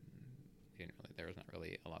didn't really. There was not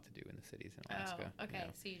really a lot to do in the cities in Alaska. Oh, okay. You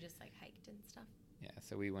know. So you just like hiked and stuff. Yeah.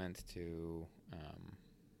 So we went to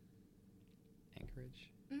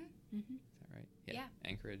Anchorage. Mm-hmm. Is that right? Yeah.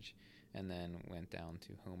 Anchorage, and then went down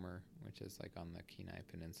to Homer, which is like on the Kenai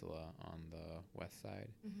Peninsula on the west side.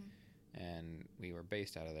 Mm-hmm. And we were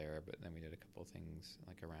based out of there, but then we did a couple things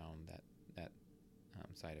like around that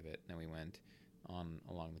side of it. And then we went on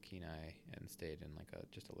along the Kenai and stayed in like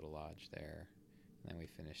just a little lodge there. And then we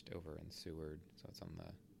finished over in Seward, so it's on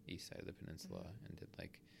the east side of the peninsula, and did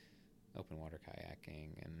like open water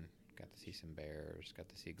kayaking and got to see some bears, got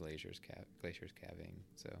to see glaciers calving.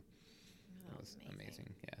 So that was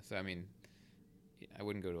amazing. Yeah. So I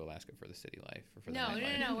wouldn't go to Alaska for the city life or for the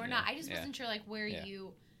nightlife. No, we're Yeah. not. I just Yeah. wasn't sure like where Yeah.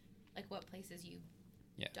 you, like what places you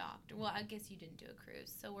Yeah. docked. Well, I guess you didn't do a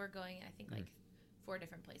cruise, so we're going. I think like 4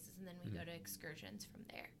 different places, and then we go to excursions from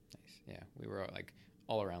there. Nice. Yeah, we were like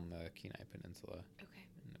all around the Kenai Peninsula, Okay.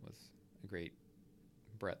 and it was a great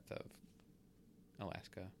breadth of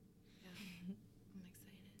Alaska. I'm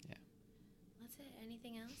excited. Yeah. That's it.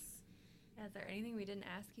 Anything else? Is there anything we didn't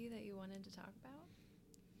ask you that you wanted to talk about?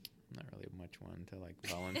 I'm not really much one to like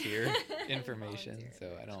volunteer information, Volunteer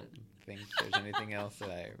so I don't think there's anything else that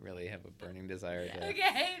I really have a burning desire to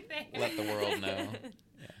Okay. Thanks. let the world know.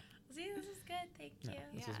 See, this is good. Thank No, you.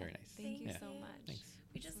 this was very nice. Thank you Yeah. so much. Thanks.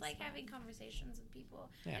 We just was like fun. having conversations with people.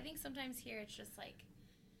 Yeah. I think sometimes here it's just like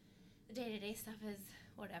the day-to-day stuff is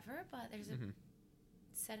whatever, but there's a Mhm.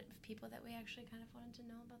 set of people that we actually kind of wanted to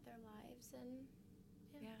know about their lives, and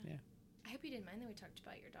Yeah. I hope you didn't mind that we talked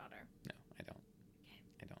about your daughter. No, I don't. Okay.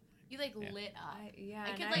 I don't. You like Yeah. lit up. Yeah. I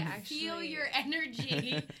and could like actually, feel your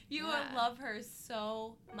energy. You Yeah. love her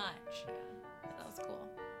so much. That was cool.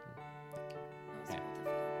 That was Yeah. cool to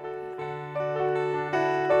feel.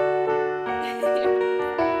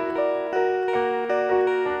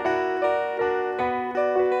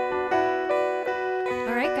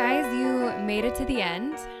 All right, guys, you made it to the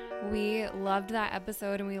end. We loved that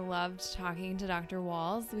episode and we loved talking to Dr.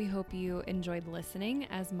 Walls. We hope you enjoyed listening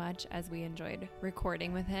as much as we enjoyed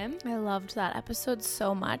recording with him. I loved that episode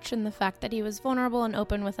so much, and the fact that he was vulnerable and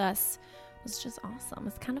open with us was just awesome.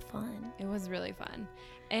 It's kind of fun. It was really fun.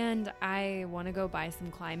 And I want to go buy some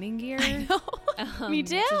climbing gear. I know. Me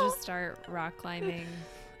too. To just start rock climbing.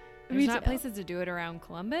 There's Me not too. places to do it around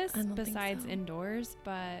Columbus I don't think besides so. indoors,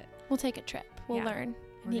 but We'll take a trip. We'll Yeah, learn.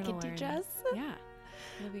 we're And you gonna can teach learn. us. yeah.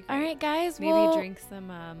 It'll be great. All right, guys. Maybe we'll drink some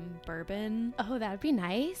bourbon. Oh, that'd be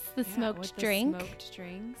nice. The Yeah, smoked with the drink. smoked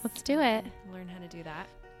drinks. Let's do it. Learn how to do that.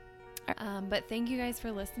 All But thank you guys for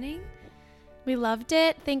listening. We loved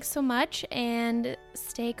it. Thanks so much, and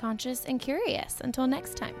stay conscious and curious. Until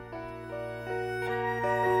next time.